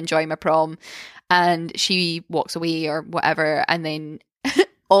just want to enjoy my prom. And she walks away or whatever. And then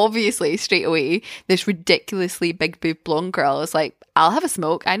obviously straight away, this ridiculously big boob blonde girl is like, I'll have a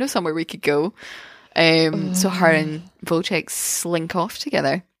smoke. I know somewhere we could go. So her and Volchek slink off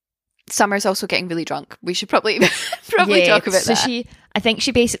together. Summer's also getting really drunk. We should probably talk about that. I think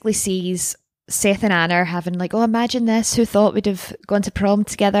she basically sees Seth and Anna having like, oh, imagine this, who thought we'd have gone to prom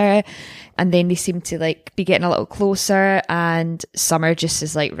together, and then they seem to like be getting a little closer, and Summer just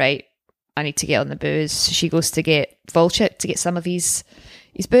is like, right, I need to get on the booze. So she goes to get Volchek to get some of his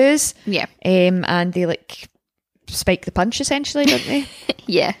booze. Yeah. And they like spike the punch essentially, don't they?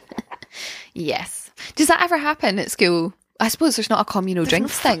 Yeah. Yes. Does that ever happen at school? I suppose there's not a communal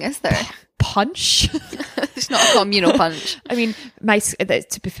drinks thing, is there? Punch? There's not a communal punch. I mean,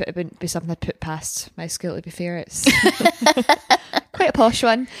 to be fair, it wouldn't be something I'd put past my school, to be fair. It's quite a posh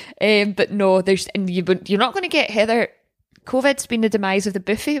one. But no, you're not going to get Heather. COVID's been the demise of the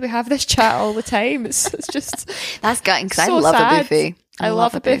buffet. We have this chat all the time. It's just... That's gutting, because so I love sad. a buffet. I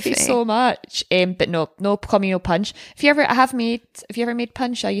love a buffet so much. But no communal punch. Have you ever made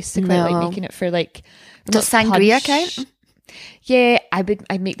punch? I used to quite like making it for like... Does sangria count? Yeah,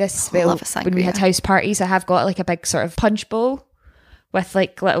 I'd make this when we had house parties. I have got like a big sort of punch bowl with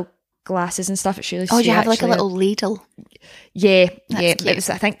like little glasses and stuff. It's really sweet. Oh, do you have like a little ladle? Yeah. That's cute. It was,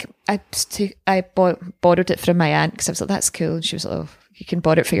 I think I borrowed it from my aunt because I was like, that's cool, and she was like, oh, you can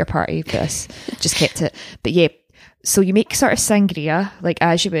borrow it for your party, but us just kept it. But yeah, so you make sort of sangria, like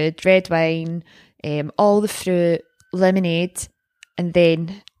as you would, red wine, all the fruit, lemonade, and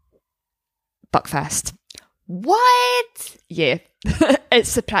then Buckfast. What? Yeah. It's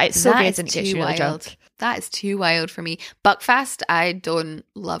surprising. So good, and it gets you really drunk. That is too wild for me. Buckfast, I don't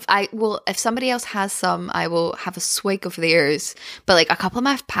love. I will, if somebody else has some, I will have a swig of theirs. But like a couple of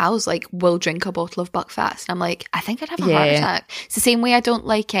my pals like will drink a bottle of Buckfast. I'm like, I think I'd have a heart attack. It's the same way I don't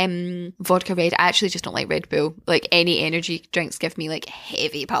like vodka red. I actually just don't like Red Bull. Like any energy drinks give me like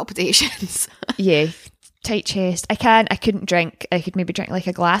heavy palpitations. Yeah, tight chest. I couldn't drink. I could maybe drink like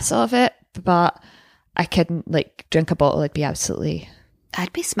a glass of it, but I couldn't like drink a bottle.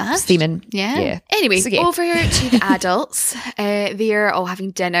 I'd be smashed. Steaming. Yeah. Anyway, so, over to the adults. They're all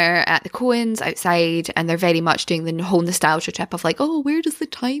having dinner at the Coens outside, and they're very much doing the whole nostalgia trip of like, oh, where does the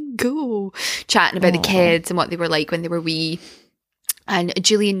time go? Chatting about the kids and what they were like when they were wee. And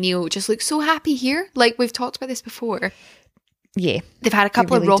Julie and Neil just look so happy here. Like, we've talked about this before. Yeah. They've had a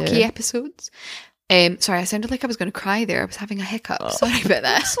couple of rocky episodes. Sorry, I sounded like I was going to cry there. I was having a hiccup. Sorry about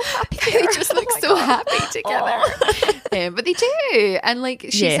that. So happy. They just look so happy together. But they do. And like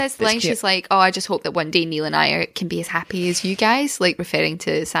she says the line, she's like, oh, I just hope that one day Neil and I can be as happy as you guys, like referring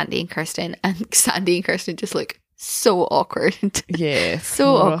to Sandy and Kirsten. And Sandy and Kirsten just look so awkward. Yeah.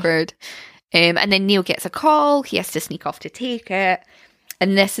 So awkward. And then Neil gets a call. He has to sneak off to take it.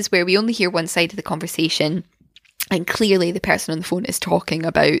 And this is where we only hear one side of the conversation. And clearly the person on the phone is talking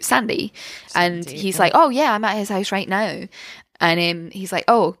about Sandy. And he's like, oh yeah, I'm at his house right now. And he's like,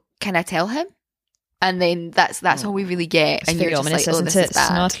 oh, can I tell him? And then that's all we really get. It's and very you're just ominous, like, oh, isn't this it? is bad.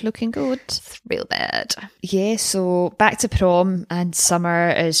 It's not looking good. It's real bad. Yeah, so back to prom, and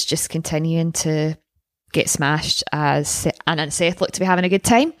Summer is just continuing to get smashed as Anna and Seth look to be having a good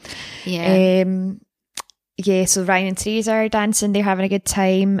time. Yeah. Yeah, so Ryan and Teresa are dancing, they're having a good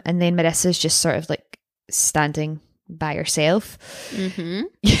time, and then Marissa's just sort of like standing by herself. Mm-hmm.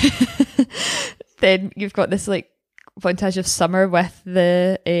 Then you've got this like montage of Summer with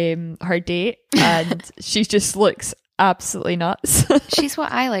the her date, and she just looks absolutely nuts. She's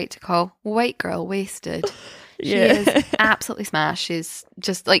what I like to call white girl wasted. She Yeah. is absolutely smashed.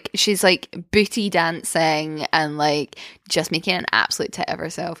 She's like booty dancing and like just making an absolute tit of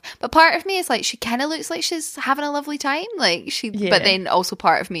herself. But part of me is like, she kind of looks like she's having a lovely time. Like but then also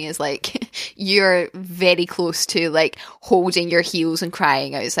part of me is like, you're very close to like holding your heels and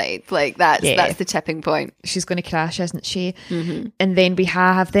crying outside. Like that's the tipping point. She's going to crash, isn't she? Mm-hmm. And then we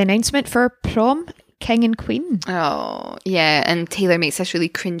have the announcement for prom. King and Queen. Oh, yeah. And Taylor makes this really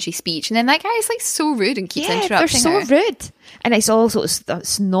cringy speech. And then that guy is like so rude and keeps interrupting they're her. so rude. And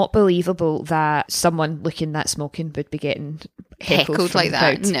it's not believable that someone looking that smoking would be getting heckled like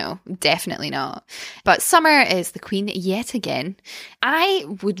that. Crowd. No, definitely not. But Summer is the queen yet again. I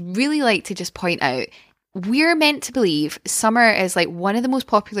would really like to just point out, we're meant to believe Summer is like one of the most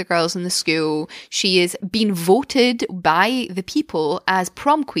popular girls in the school. She is being voted by the people as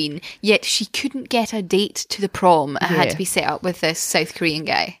prom queen, yet she couldn't get a date to the prom. It had to be set up with this South Korean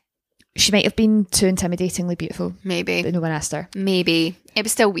guy. She might have been too intimidatingly beautiful. Maybe. But no one asked her. Maybe. It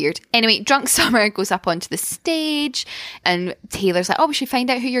was still weird. Anyway, drunk Summer goes up onto the stage and Taylor's like, oh, we should find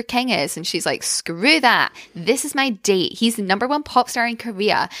out who your king is. And she's like, screw that. This is my date. He's the #1 pop star in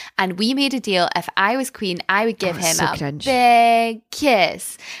Korea. And we made a deal. If I was queen, I would give him a cringe. big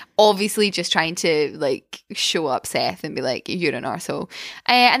kiss. Obviously just trying to like show up Seth and be like, you're an arsehole.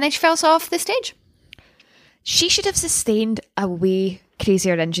 And then she falls off the stage. She should have sustained a way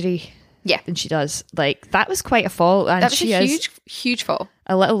crazier injury. Yeah. Than she does. Like, that was quite a fall. And that was she a is huge fall.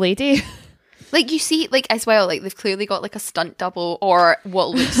 a little lady. Like, you see, like, as well, like, they've clearly got, like, a stunt double or what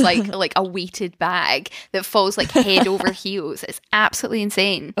looks like a weighted bag that falls, like, head over heels. It's absolutely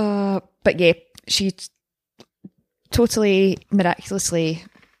insane. But yeah, she totally miraculously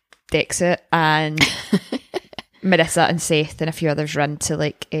decks it, and Marissa and Seth and a few others run to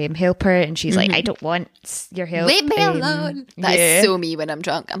like help her, and she's like, I don't want your help, leave me alone. That is so me when I'm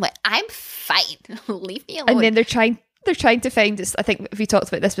drunk. I'm like, I'm fine. Leave me alone. And then they're trying to find this. I think we talked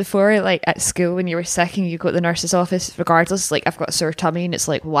about this before, like at school when you were sick and you go to the nurse's office, regardless, like I've got a sore tummy, and it's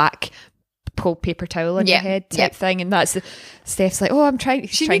like whack, pull paper towel on your head type thing. And that's Steph's like, oh, I'm trying.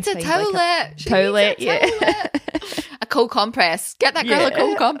 She needs a towelette. Like towelette. A cold compress. Get that girl a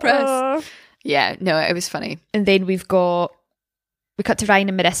cold compress. Yeah, no, it was funny. And then we cut to Ryan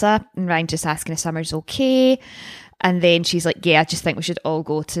and Marissa, and Ryan just asking if Summer's okay. And then she's like, yeah, I just think we should all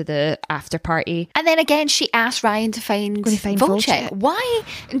go to the after party. And then again, she asked Ryan to find Volchek. Why?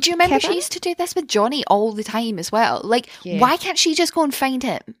 Do you remember she used to do this with Johnny all the time as well? Like, why can't she just go and find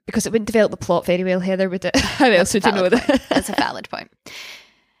him? Because it wouldn't develop the plot very well, Heather, would it? How else would you know that? That's a valid point.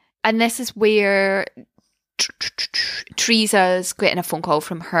 And this is where Teresa's getting a phone call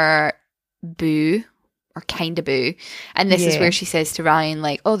from her boo, or kind of boo, and this is where she says to Ryan,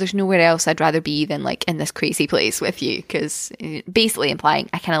 like, oh, there's nowhere else I'd rather be than like in this crazy place with you, because basically implying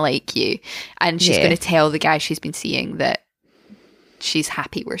I kind of like you, and she's going to tell the guy she's been seeing that she's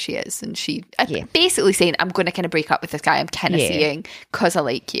happy where she is, and she basically saying, I'm going to kind of break up with this guy I'm kind of seeing because I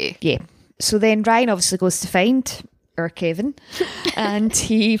like you. So then Ryan obviously goes to find our Kevin and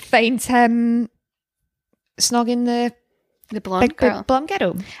he finds him snogging the blonde girl. Blonde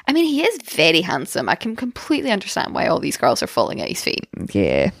girl. I mean, he is very handsome. I can completely understand why all these girls are falling at his feet.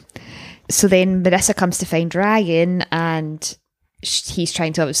 Yeah. So then Marissa comes to find Ryan, and he's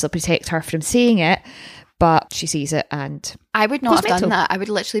trying to obviously protect her from seeing it, but she sees it, and I would not have done that. I would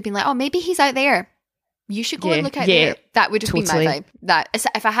literally been like, oh, maybe he's out there. You should go and look out there. That would have been my vibe. That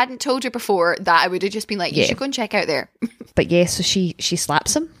if I hadn't told her before, that I would have just been like, you should go and check out there. But so she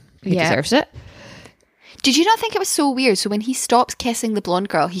slaps him. He deserves it. Did you not think it was so weird? So when he stops kissing the blonde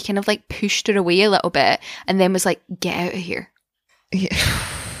girl, he kind of like pushed her away a little bit and then was like, get out of here. Yeah.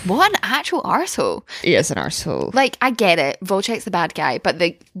 What an actual arsehole. He is an arsehole. Like, I get it. Volchek's the bad guy, but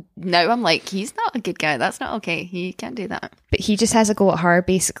now I'm like, he's not a good guy. That's not okay. He can't do that. But he just has a go at her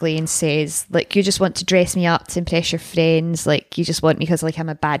basically and says, like, you just want to dress me up to impress your friends. Like, you just want me because like I'm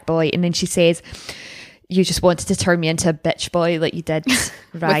a bad boy. And then she says, you just wanted to turn me into a bitch boy like you did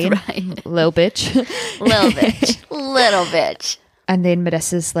Ryan. Little bitch. Little bitch. Little bitch. And then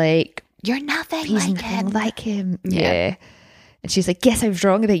Marissa's like, you're nothing like him. Yeah. And she's like, guess I was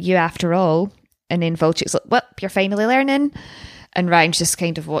wrong about you after all. And then Volchek's like, well, you're finally learning. And Ryan's just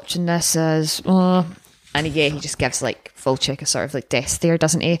kind of watching this as, and he just gives like Volchek a sort of like death stare,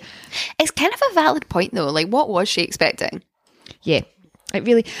 doesn't he? It's kind of a valid point though. Like, what was she expecting? Yeah. It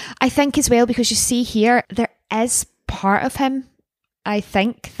really, I think as well, because you see here, there is part of him, I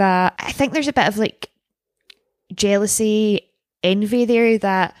think there's a bit of like jealousy, envy there,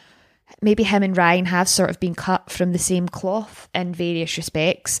 that maybe him and Ryan have sort of been cut from the same cloth in various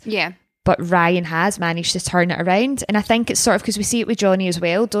respects. Yeah. But Ryan has managed to turn it around. And I think it's sort of because we see it with Johnny as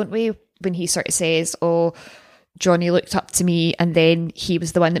well, don't we? When he sort of says, oh, Johnny looked up to me and then he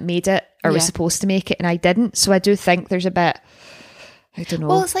was the one that made it or was supposed to make it and I didn't. So I do think there's a bit, I don't know.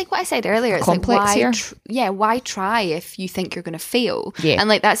 Well, it's like what I said earlier. It's like, why try if you think you're going to fail? Yeah. And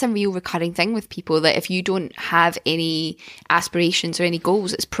like, that's a real recurring thing with people, that if you don't have any aspirations or any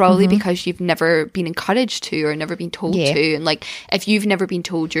goals, it's probably because you've never been encouraged to or never been told to. And like, if you've never been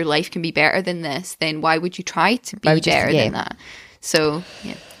told your life can be better than this, then why would you try to be better than that? So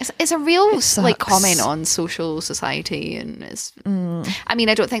yeah, it's a real like comment on social society, and it's. I mean,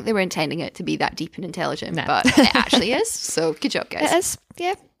 I don't think they were intending it to be that deep and intelligent, but it actually is. So good job, guys. It is,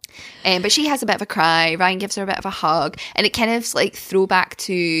 yeah. But she has a bit of a cry. Ryan gives her a bit of a hug, and it kind of like throwback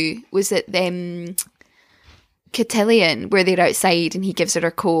to, was it them Cotillion, where they're outside and he gives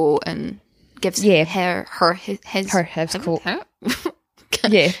her coat and gives her his coat.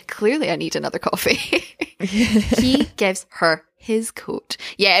 Yeah. Clearly I need another coffee. He gives her his coat.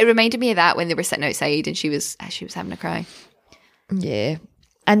 Yeah, it reminded me of that when they were sitting outside and she was having a cry. Yeah.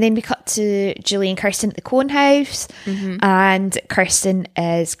 And then we cut to Julie and Kirsten at the Cohen house, and Kirsten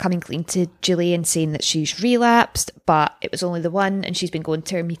is coming clean to Julie and saying that she's relapsed, but it was only the one, and she's been going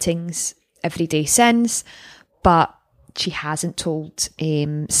to her meetings every day since, but she hasn't told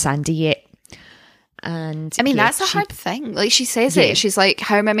Sandy yet. And I mean, that's a hard thing. Like, she says it. She's like,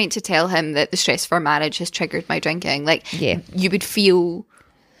 how am I meant to tell him that the stress for marriage has triggered my drinking? Like, you would feel,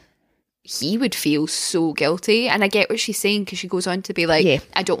 he would feel so guilty. And I get what she's saying, because she goes on to be like,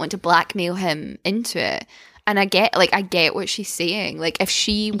 I don't want to blackmail him into it. And I get what she's saying. Like, if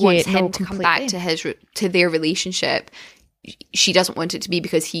she wants him to come back to their relationship, she doesn't want it to be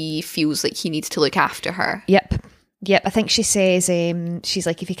because he feels like he needs to look after her. Yep, I think she says, she's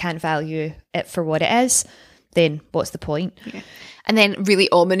like, if you can't value it for what it is, then what's the point? Yeah. And then really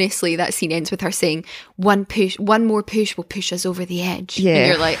ominously, that scene ends with her saying, one more push will push us over the edge. Yeah. And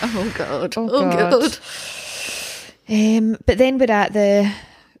you're like, oh God. God. But then we're at the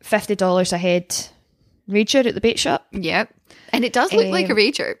 $50 a head rager at the bait shop. Yep. And it does look like a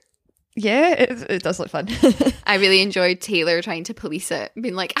rager. Yeah, it does look fun. I really enjoyed Taylor trying to police it,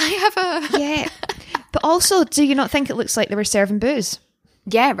 being like, I have a... Yeah. But also, do you not think it looks like they were serving booze?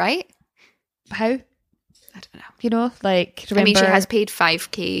 Yeah, right? How? I don't know. You know, like, remember... I mean, she has paid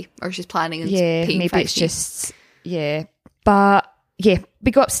 $5,000, or she's planning on paying $5,000. Maybe it's just Yeah. But yeah,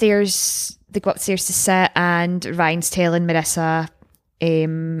 we go upstairs. They go upstairs to sit, and Ryan's telling Marissa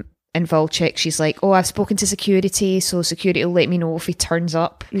and Volchek, she's like, oh, I've spoken to security, so security will let me know if he turns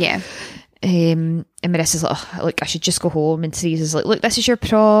up. Yeah. And Marissa's like, oh, look, I should just go home. And Teresa's like, look, this is your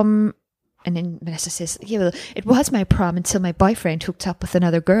prom. And then Marissa says, yeah, well, it was my prom until my boyfriend hooked up with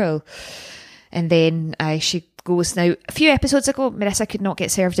another girl. And then she goes, now, a few episodes ago, Marissa could not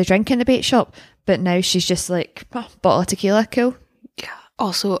get served a drink in the bait shop, but now she's just like, oh, bottle of tequila, cool.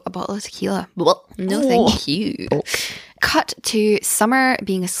 Also, a bottle of tequila. No, thank you. Oh. Cut to Summer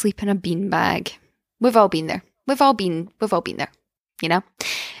being asleep in a beanbag. We've all been there. We've all been there. You know?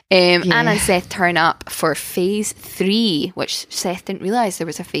 Anna and Seth turn up for phase 3, which Seth didn't realise there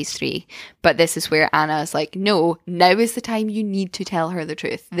was a phase 3. But this is where Anna's like, no, now is the time you need to tell her the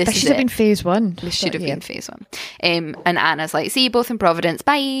truth. This should have been phase 1. This should have been phase 1. And Anna's like, see you both in Providence.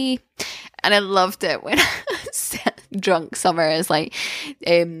 Bye. And I loved it when drunk Summer is like,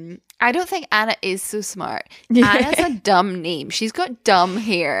 I don't think Anna is so smart. Yeah. Anna's a dumb name. She's got dumb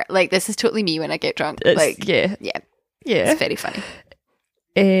hair. Like, this is totally me when I get drunk. Yeah. It's very funny.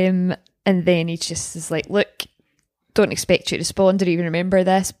 And then he just is like, look, don't expect you to respond or even remember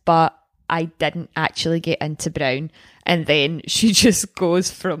this, but I didn't actually get into Brown. And then she just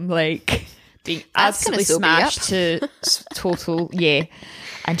goes from like being absolutely smashed to total,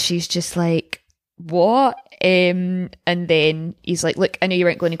 and she's just like, what? And then he's like, look, I know you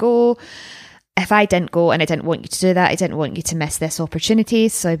weren't going to go. If I didn't go and I didn't want you to do that, I didn't want you to miss this opportunity,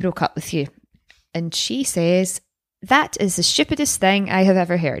 so I broke up with you. And she says, that is the stupidest thing I have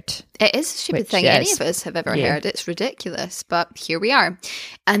ever heard. It is a stupid thing any of us have ever heard. It's ridiculous, but here we are.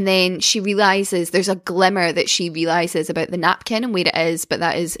 And then she realises, there's a glimmer that she realises about the napkin and where it is, but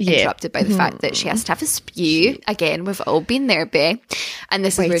that is interrupted by the fact that she has to have a spew. Again, we've all been there, bae. And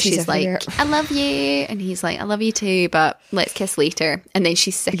this is where she's like, I love you. And he's like, I love you too, but let's kiss later. And then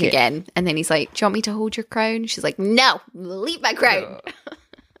she's sick again. And then he's like, do you want me to hold your crown? She's like, no, leave my crown.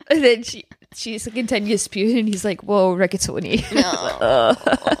 And then she's like, continues spewing, and he's like, whoa, rigatoni. No.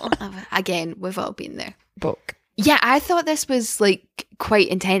 Again, we've all been there. Book. Yeah, I thought this was like quite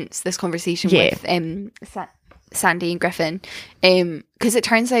intense, this conversation with Sandy and Griffin. Because it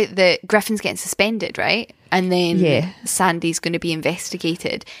turns out that Griffin's getting suspended, right? And then Sandy's going to be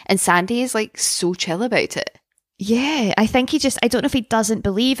investigated. And Sandy is like so chill about it. Yeah, I think I don't know if he doesn't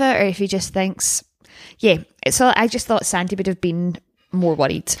believe it or if he just thinks, so I just thought Sandy would have been more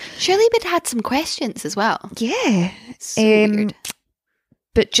worried. Surely we'd had some questions as well. Yeah. So weird.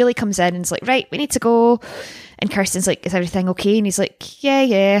 But Julie comes in and is like, right, we need to go. And Kirsten's like, is everything okay? And he's like,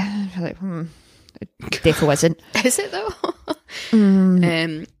 yeah. I'm like, it definitely wasn't. Is it though?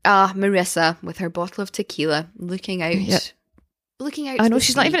 Marissa with her bottle of tequila looking out. Yep. Looking out. I know,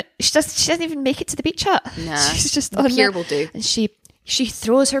 she doesn't even make it to the beach hut. Nah. She's just on Pierre will do. And she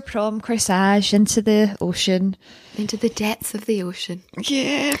throws her prom corsage into the ocean. Into the depths of the ocean.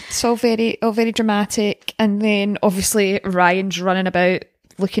 Yeah. It's all very dramatic. And then obviously Ryan's running about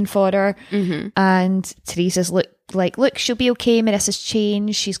looking for her. Mm-hmm. And Teresa's look, she'll be okay. Marissa's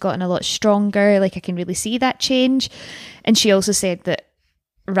changed. She's gotten a lot stronger. Like, I can really see that change. And she also said that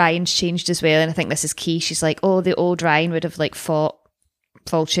Ryan's changed as well. And I think this is key. She's like, oh, the old Ryan would have like fought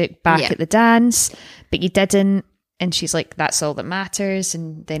Volchek back at the dance, but you didn't. And she's like, that's all that matters.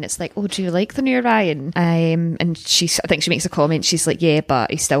 And then it's like, oh, do you like the new Ryan? And I think she makes a comment. She's like, yeah, but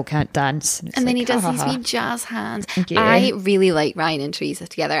he still can't dance. And then he does these wee jazz hands. Yeah. I really like Ryan and Teresa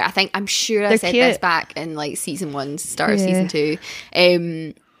together. I'm sure I said this back in like season 1, start of season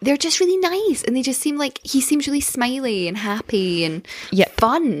 2. They're just really nice. And they just seem like, he seems really smiley and happy and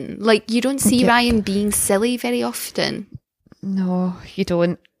fun. Like, you don't see Ryan being silly very often. No, you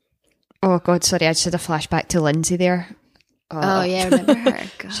don't. Oh, God, sorry, I just had a flashback to Lindsay there. Oh yeah, I remember her.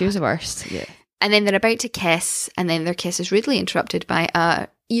 God. She was the worst, yeah. And then they're about to kiss, and then their kiss is rudely interrupted by a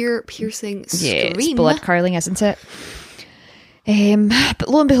ear-piercing scream. Yeah, it's blood-curdling, isn't it? But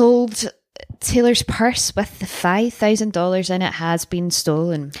lo and behold, Taylor's purse with the $5,000 in it has been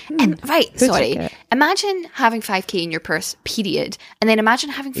stolen. Imagine having $5,000 in your purse, period. And then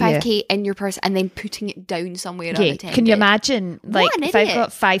imagine having $5,000 in your purse and then putting it down somewhere unattended. Can you imagine? Like, if I've got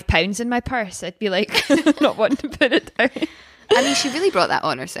 £5 in my purse, I'd be like, not wanting to put it down. I mean, she really brought that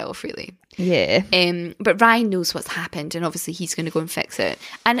on herself, really. Yeah. But Ryan knows what's happened, and obviously he's going to go and fix it.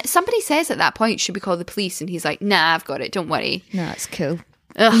 And somebody says at that point, should we call the police? And he's like, nah, I've got it, don't worry. No, it's cool.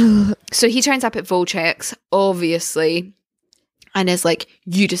 So he turns up at Volchek's, obviously, and is like,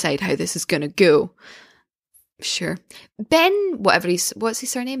 you decide how this is going to go. Sure. Ben, what's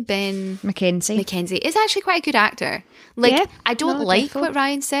his surname? Ben Mackenzie is actually quite a good actor. Like, Yeah, I don't no, like definitely. what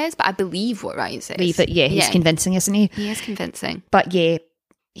Ryan says, but I believe what Ryan says. but yeah, he's convincing, isn't he? He is convincing. But yeah,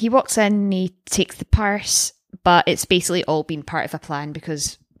 he walks in, he takes the purse, but it's basically all been part of a plan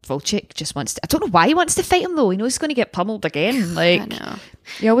because Volchik just wants to... I don't know why he wants to fight him, though. He knows he's going to get pummeled again. Like, I know.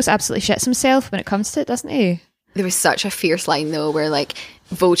 he always absolutely shits himself when it comes to it, doesn't he? There was such a fierce line, though, where, like,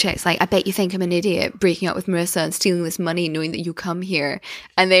 Volchek's like, I bet you think I'm an idiot breaking up with Marissa and stealing this money knowing that you come here.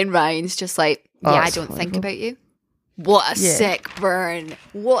 And then Ryan's just like, yeah, I it's don't think horrible. about you. What a sick burn.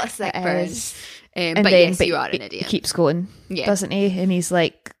 What a sick It burn. is. But yes, you are an He idiot. keeps going, Yeah. doesn't he? And he's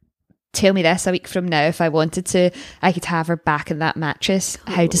like, tell me this, a week from now, if I wanted to, I could have her back in that mattress.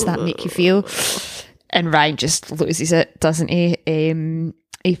 How does that make you feel? And Ryan just loses it, doesn't he?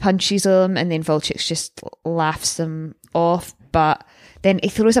 He punches him, and then Volchik just laughs him off. But then he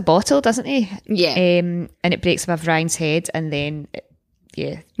throws a bottle, doesn't he? Yeah. And it breaks above Ryan's head, and then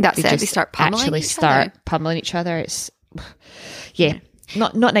That's it. They just start pummeling actually each start other. pummeling each other. It's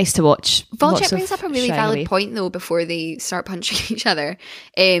not nice to watch. Volchek Lots of brings up a really shying valid away. point, though, before they start punching each other.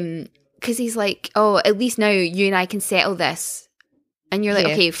 Because he's like, oh, at least now you and I can settle this. And you're like,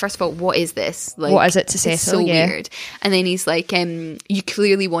 Yeah. okay, first of all, what is this? Like, What is it to settle? It's so Yeah. weird. And then he's like, you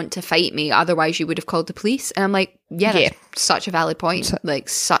clearly want to fight me, otherwise you would have called the police. And I'm like, yeah, that's such a valid point. Like,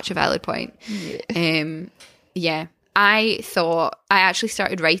 such a valid point. Yeah. I actually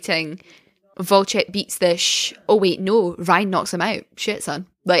started writing, Volchek beats the oh wait, no, Ryan knocks him out. Shit, son.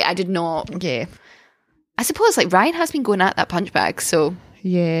 Like, I did not. Yeah. I suppose, like, Ryan has been going at that punch bag, so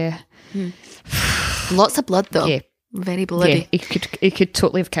Yeah. lots of blood, though. Yeah. Very bloody. Yeah, he could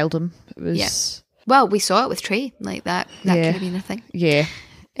totally have killed him. It was Well, we saw it with Trey. Like, that Yeah. could have been a thing. yeah.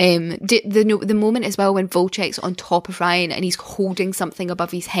 The moment as well when Volchek's on top of Ryan and he's holding something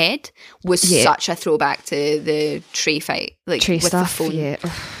above his head was such a throwback to the Trey fight, like Trey with stuff. the phone. Yeah.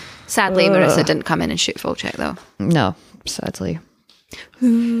 Sadly, Marissa didn't come in and shoot Volchek though. No, sadly.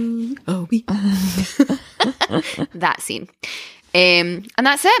 Oh, we. That scene, and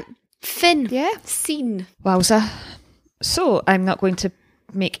that's it. Finn. Yeah. Scene. Wowza. So I'm not going to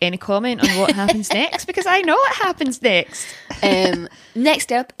make any comment on what happens next because I know what happens next.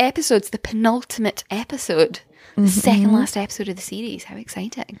 Next up, episode's the penultimate episode, the second last episode of the series. How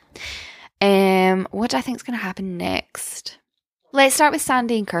exciting! What do I think is going to happen next? Let's start with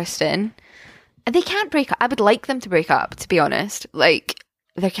Sandy and Kirsten. They can't break up. I would like them to break up, to be honest. Like,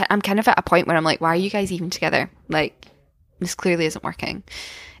 I'm kind of at a point where I'm like, why are you guys even together? Like, this clearly isn't working.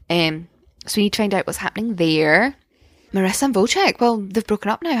 So we need to find out what's happening there. Marissa and Volchek, well, they've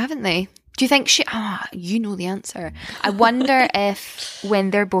broken up now, haven't they? Do you think you know the answer. I wonder if when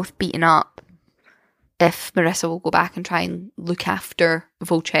they're both beaten up, if Marissa will go back and try and look after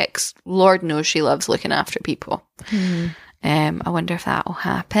Volchek's. Lord knows she loves looking after people. I wonder if that will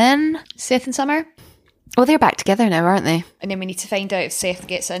happen. Seth and Summer. Oh, they're back together now, aren't they? And then we need to find out if Seth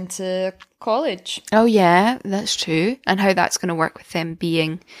gets into college. Oh, yeah, that's true. And how that's going to work with them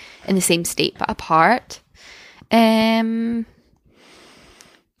being in the same state but apart. I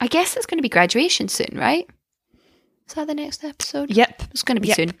guess it's going to be graduation soon, right? Is that the next episode? Yep. It's going to be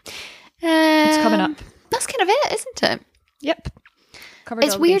Yep. soon. It's coming up. That's kind of it, isn't it? Yep. Covered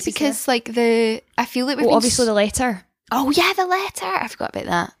It's all the weird bases because, like, I feel like we've there. been Obviously the letter. Oh, yeah, the letter. I forgot about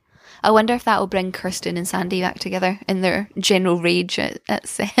that. I wonder if that will bring Kirsten and Sandy back together in their general rage at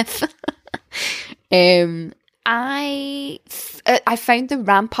Seth. I found the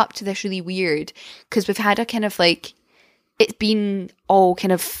ramp up to this really weird because we've had a kind of like, it's been all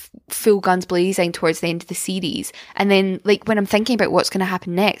kind of full guns blazing towards the end of the series. And then, like, when I'm thinking about what's going to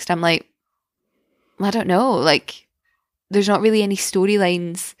happen next, I'm like, I don't know. Like, there's not really any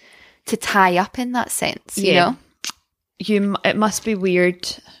storylines to tie up in that sense, you know? It must be weird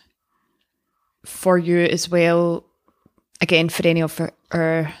for you as well. Again, for any of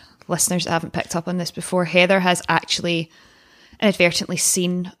our listeners that haven't picked up on this before, Heather has actually inadvertently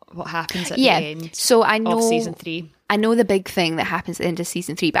seen what happens at the end so I know of season 3. I know the big thing that happens at the end of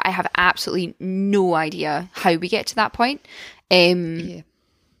season 3, but I have absolutely no idea how we get to that point.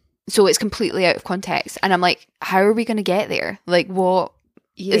 So it's completely out of context. And I'm like, how are we going to get there? Like, what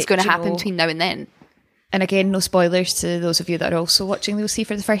is going to happen between now and then? And again, no spoilers to those of you that are also watching the OC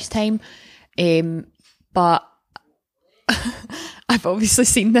for the first time. But I've obviously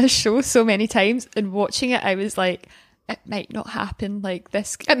seen this show so many times, and watching it, I was like, it might not happen like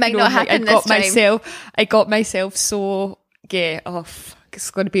this. It might not happen this time. I got myself so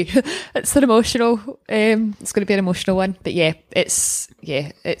it's going to be it's an emotional. It's going to be an emotional one. But it's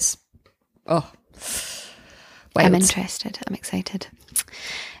wild. I'm interested. I'm excited.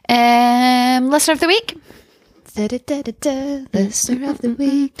 Listener of the week. Listener of the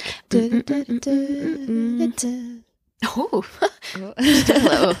week. Oh, just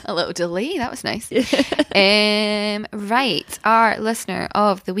a little delay. That was nice. Right, our listener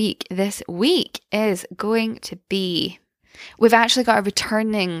of the week this week is going to be. We've actually got a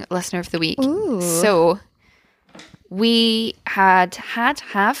returning listener of the week. Ooh. So we have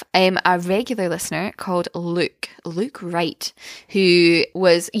a regular listener called Luke Wright, who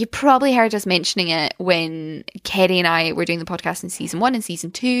was, you probably heard us mentioning it when Kerry and I were doing the podcast in season 1 and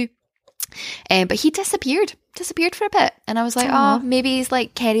season 2. But he disappeared for a bit, and I was like, oh, maybe he's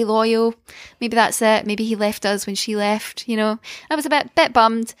like Kerry loyal, maybe that's it, maybe he left us when she left, you know. I was a bit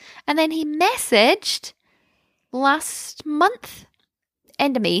bummed, and then he messaged last month,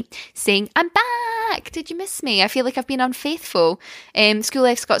 end of May, saying, I'm back, did you miss me? I feel like I've been unfaithful. School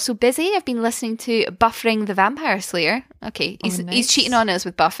life's got so busy, I've been listening to Buffering the Vampire Slayer. Okay, he's cheating on us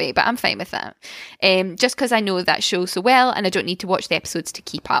with Buffy, but I'm fine with that. Just because I know that show so well, and I don't need to watch the episodes to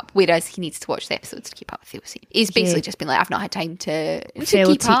keep up, whereas he needs to watch the episodes to keep up with the OC. He's basically just been like, I've not had time to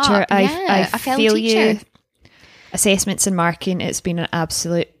fellow keep teacher. up. I feel teacher. you. Assessments and marking, it's been an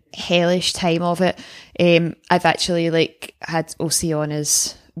absolute hellish time of it. I've actually had OC on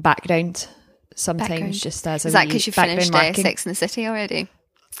as background sometimes, just as is that because you finished marking. Sex and the City already?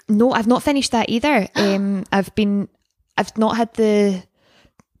 No, I've not finished that either. I've not had the.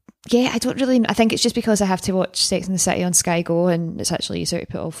 Yeah, I don't really. I think it's just because I have to watch Sex and the City on Sky Go, and it's actually easier to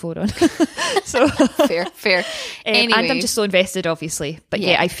put all 4 on. So fair. Anyway. And I'm just so invested, obviously. But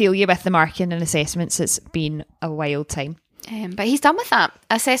yeah, I feel you with the marking and assessments. It's been a wild time. But he's done with that.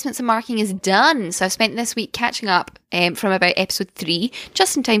 Assessments and marking is done. So I've spent this week catching up from about episode 3,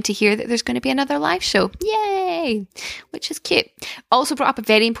 just in time to hear that there's going to be another live show. Yay! Which is cute. Also brought up a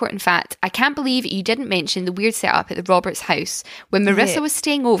very important fact. I can't believe you didn't mention the weird setup at the Roberts house. When Marissa was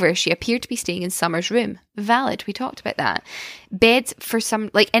staying over, she appeared to be staying in Summer's room. Valid. We talked about that. Bed for some,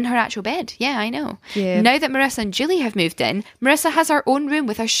 in her actual bed. Yeah, I know. Yeah. Now that Marissa and Julie have moved in, Marissa has her own room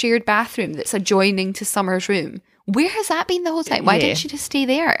with a shared bathroom that's adjoining to Summer's room. Where has that been the whole time? Why didn't she just stay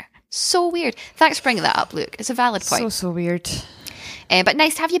there? So weird. Thanks for bringing that up, Luke. It's a valid point. So weird. But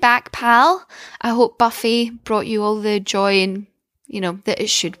nice to have you back, pal. I hope Buffy brought you all the joy and, that it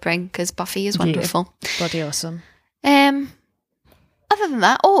should bring, because Buffy is wonderful. Yeah, bloody awesome. Other than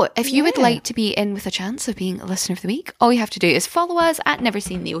that, if you would like to be in with a chance of being a listener of the week, all you have to do is follow us at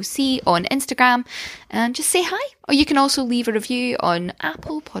NeverSeenTheOC on Instagram and just say hi. Or you can also leave a review on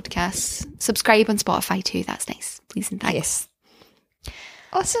Apple Podcasts. Subscribe on Spotify too. That's nice. Please and thanks. Yes.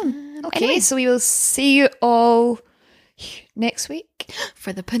 Awesome. Okay, anyway. so we will see you all next week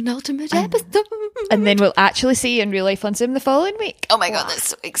for the penultimate episode. And then we'll actually see you in real life on Zoom the following week. Oh my God, that's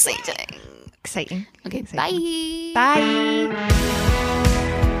so exciting. Exciting. Okay, exciting. Bye. Bye.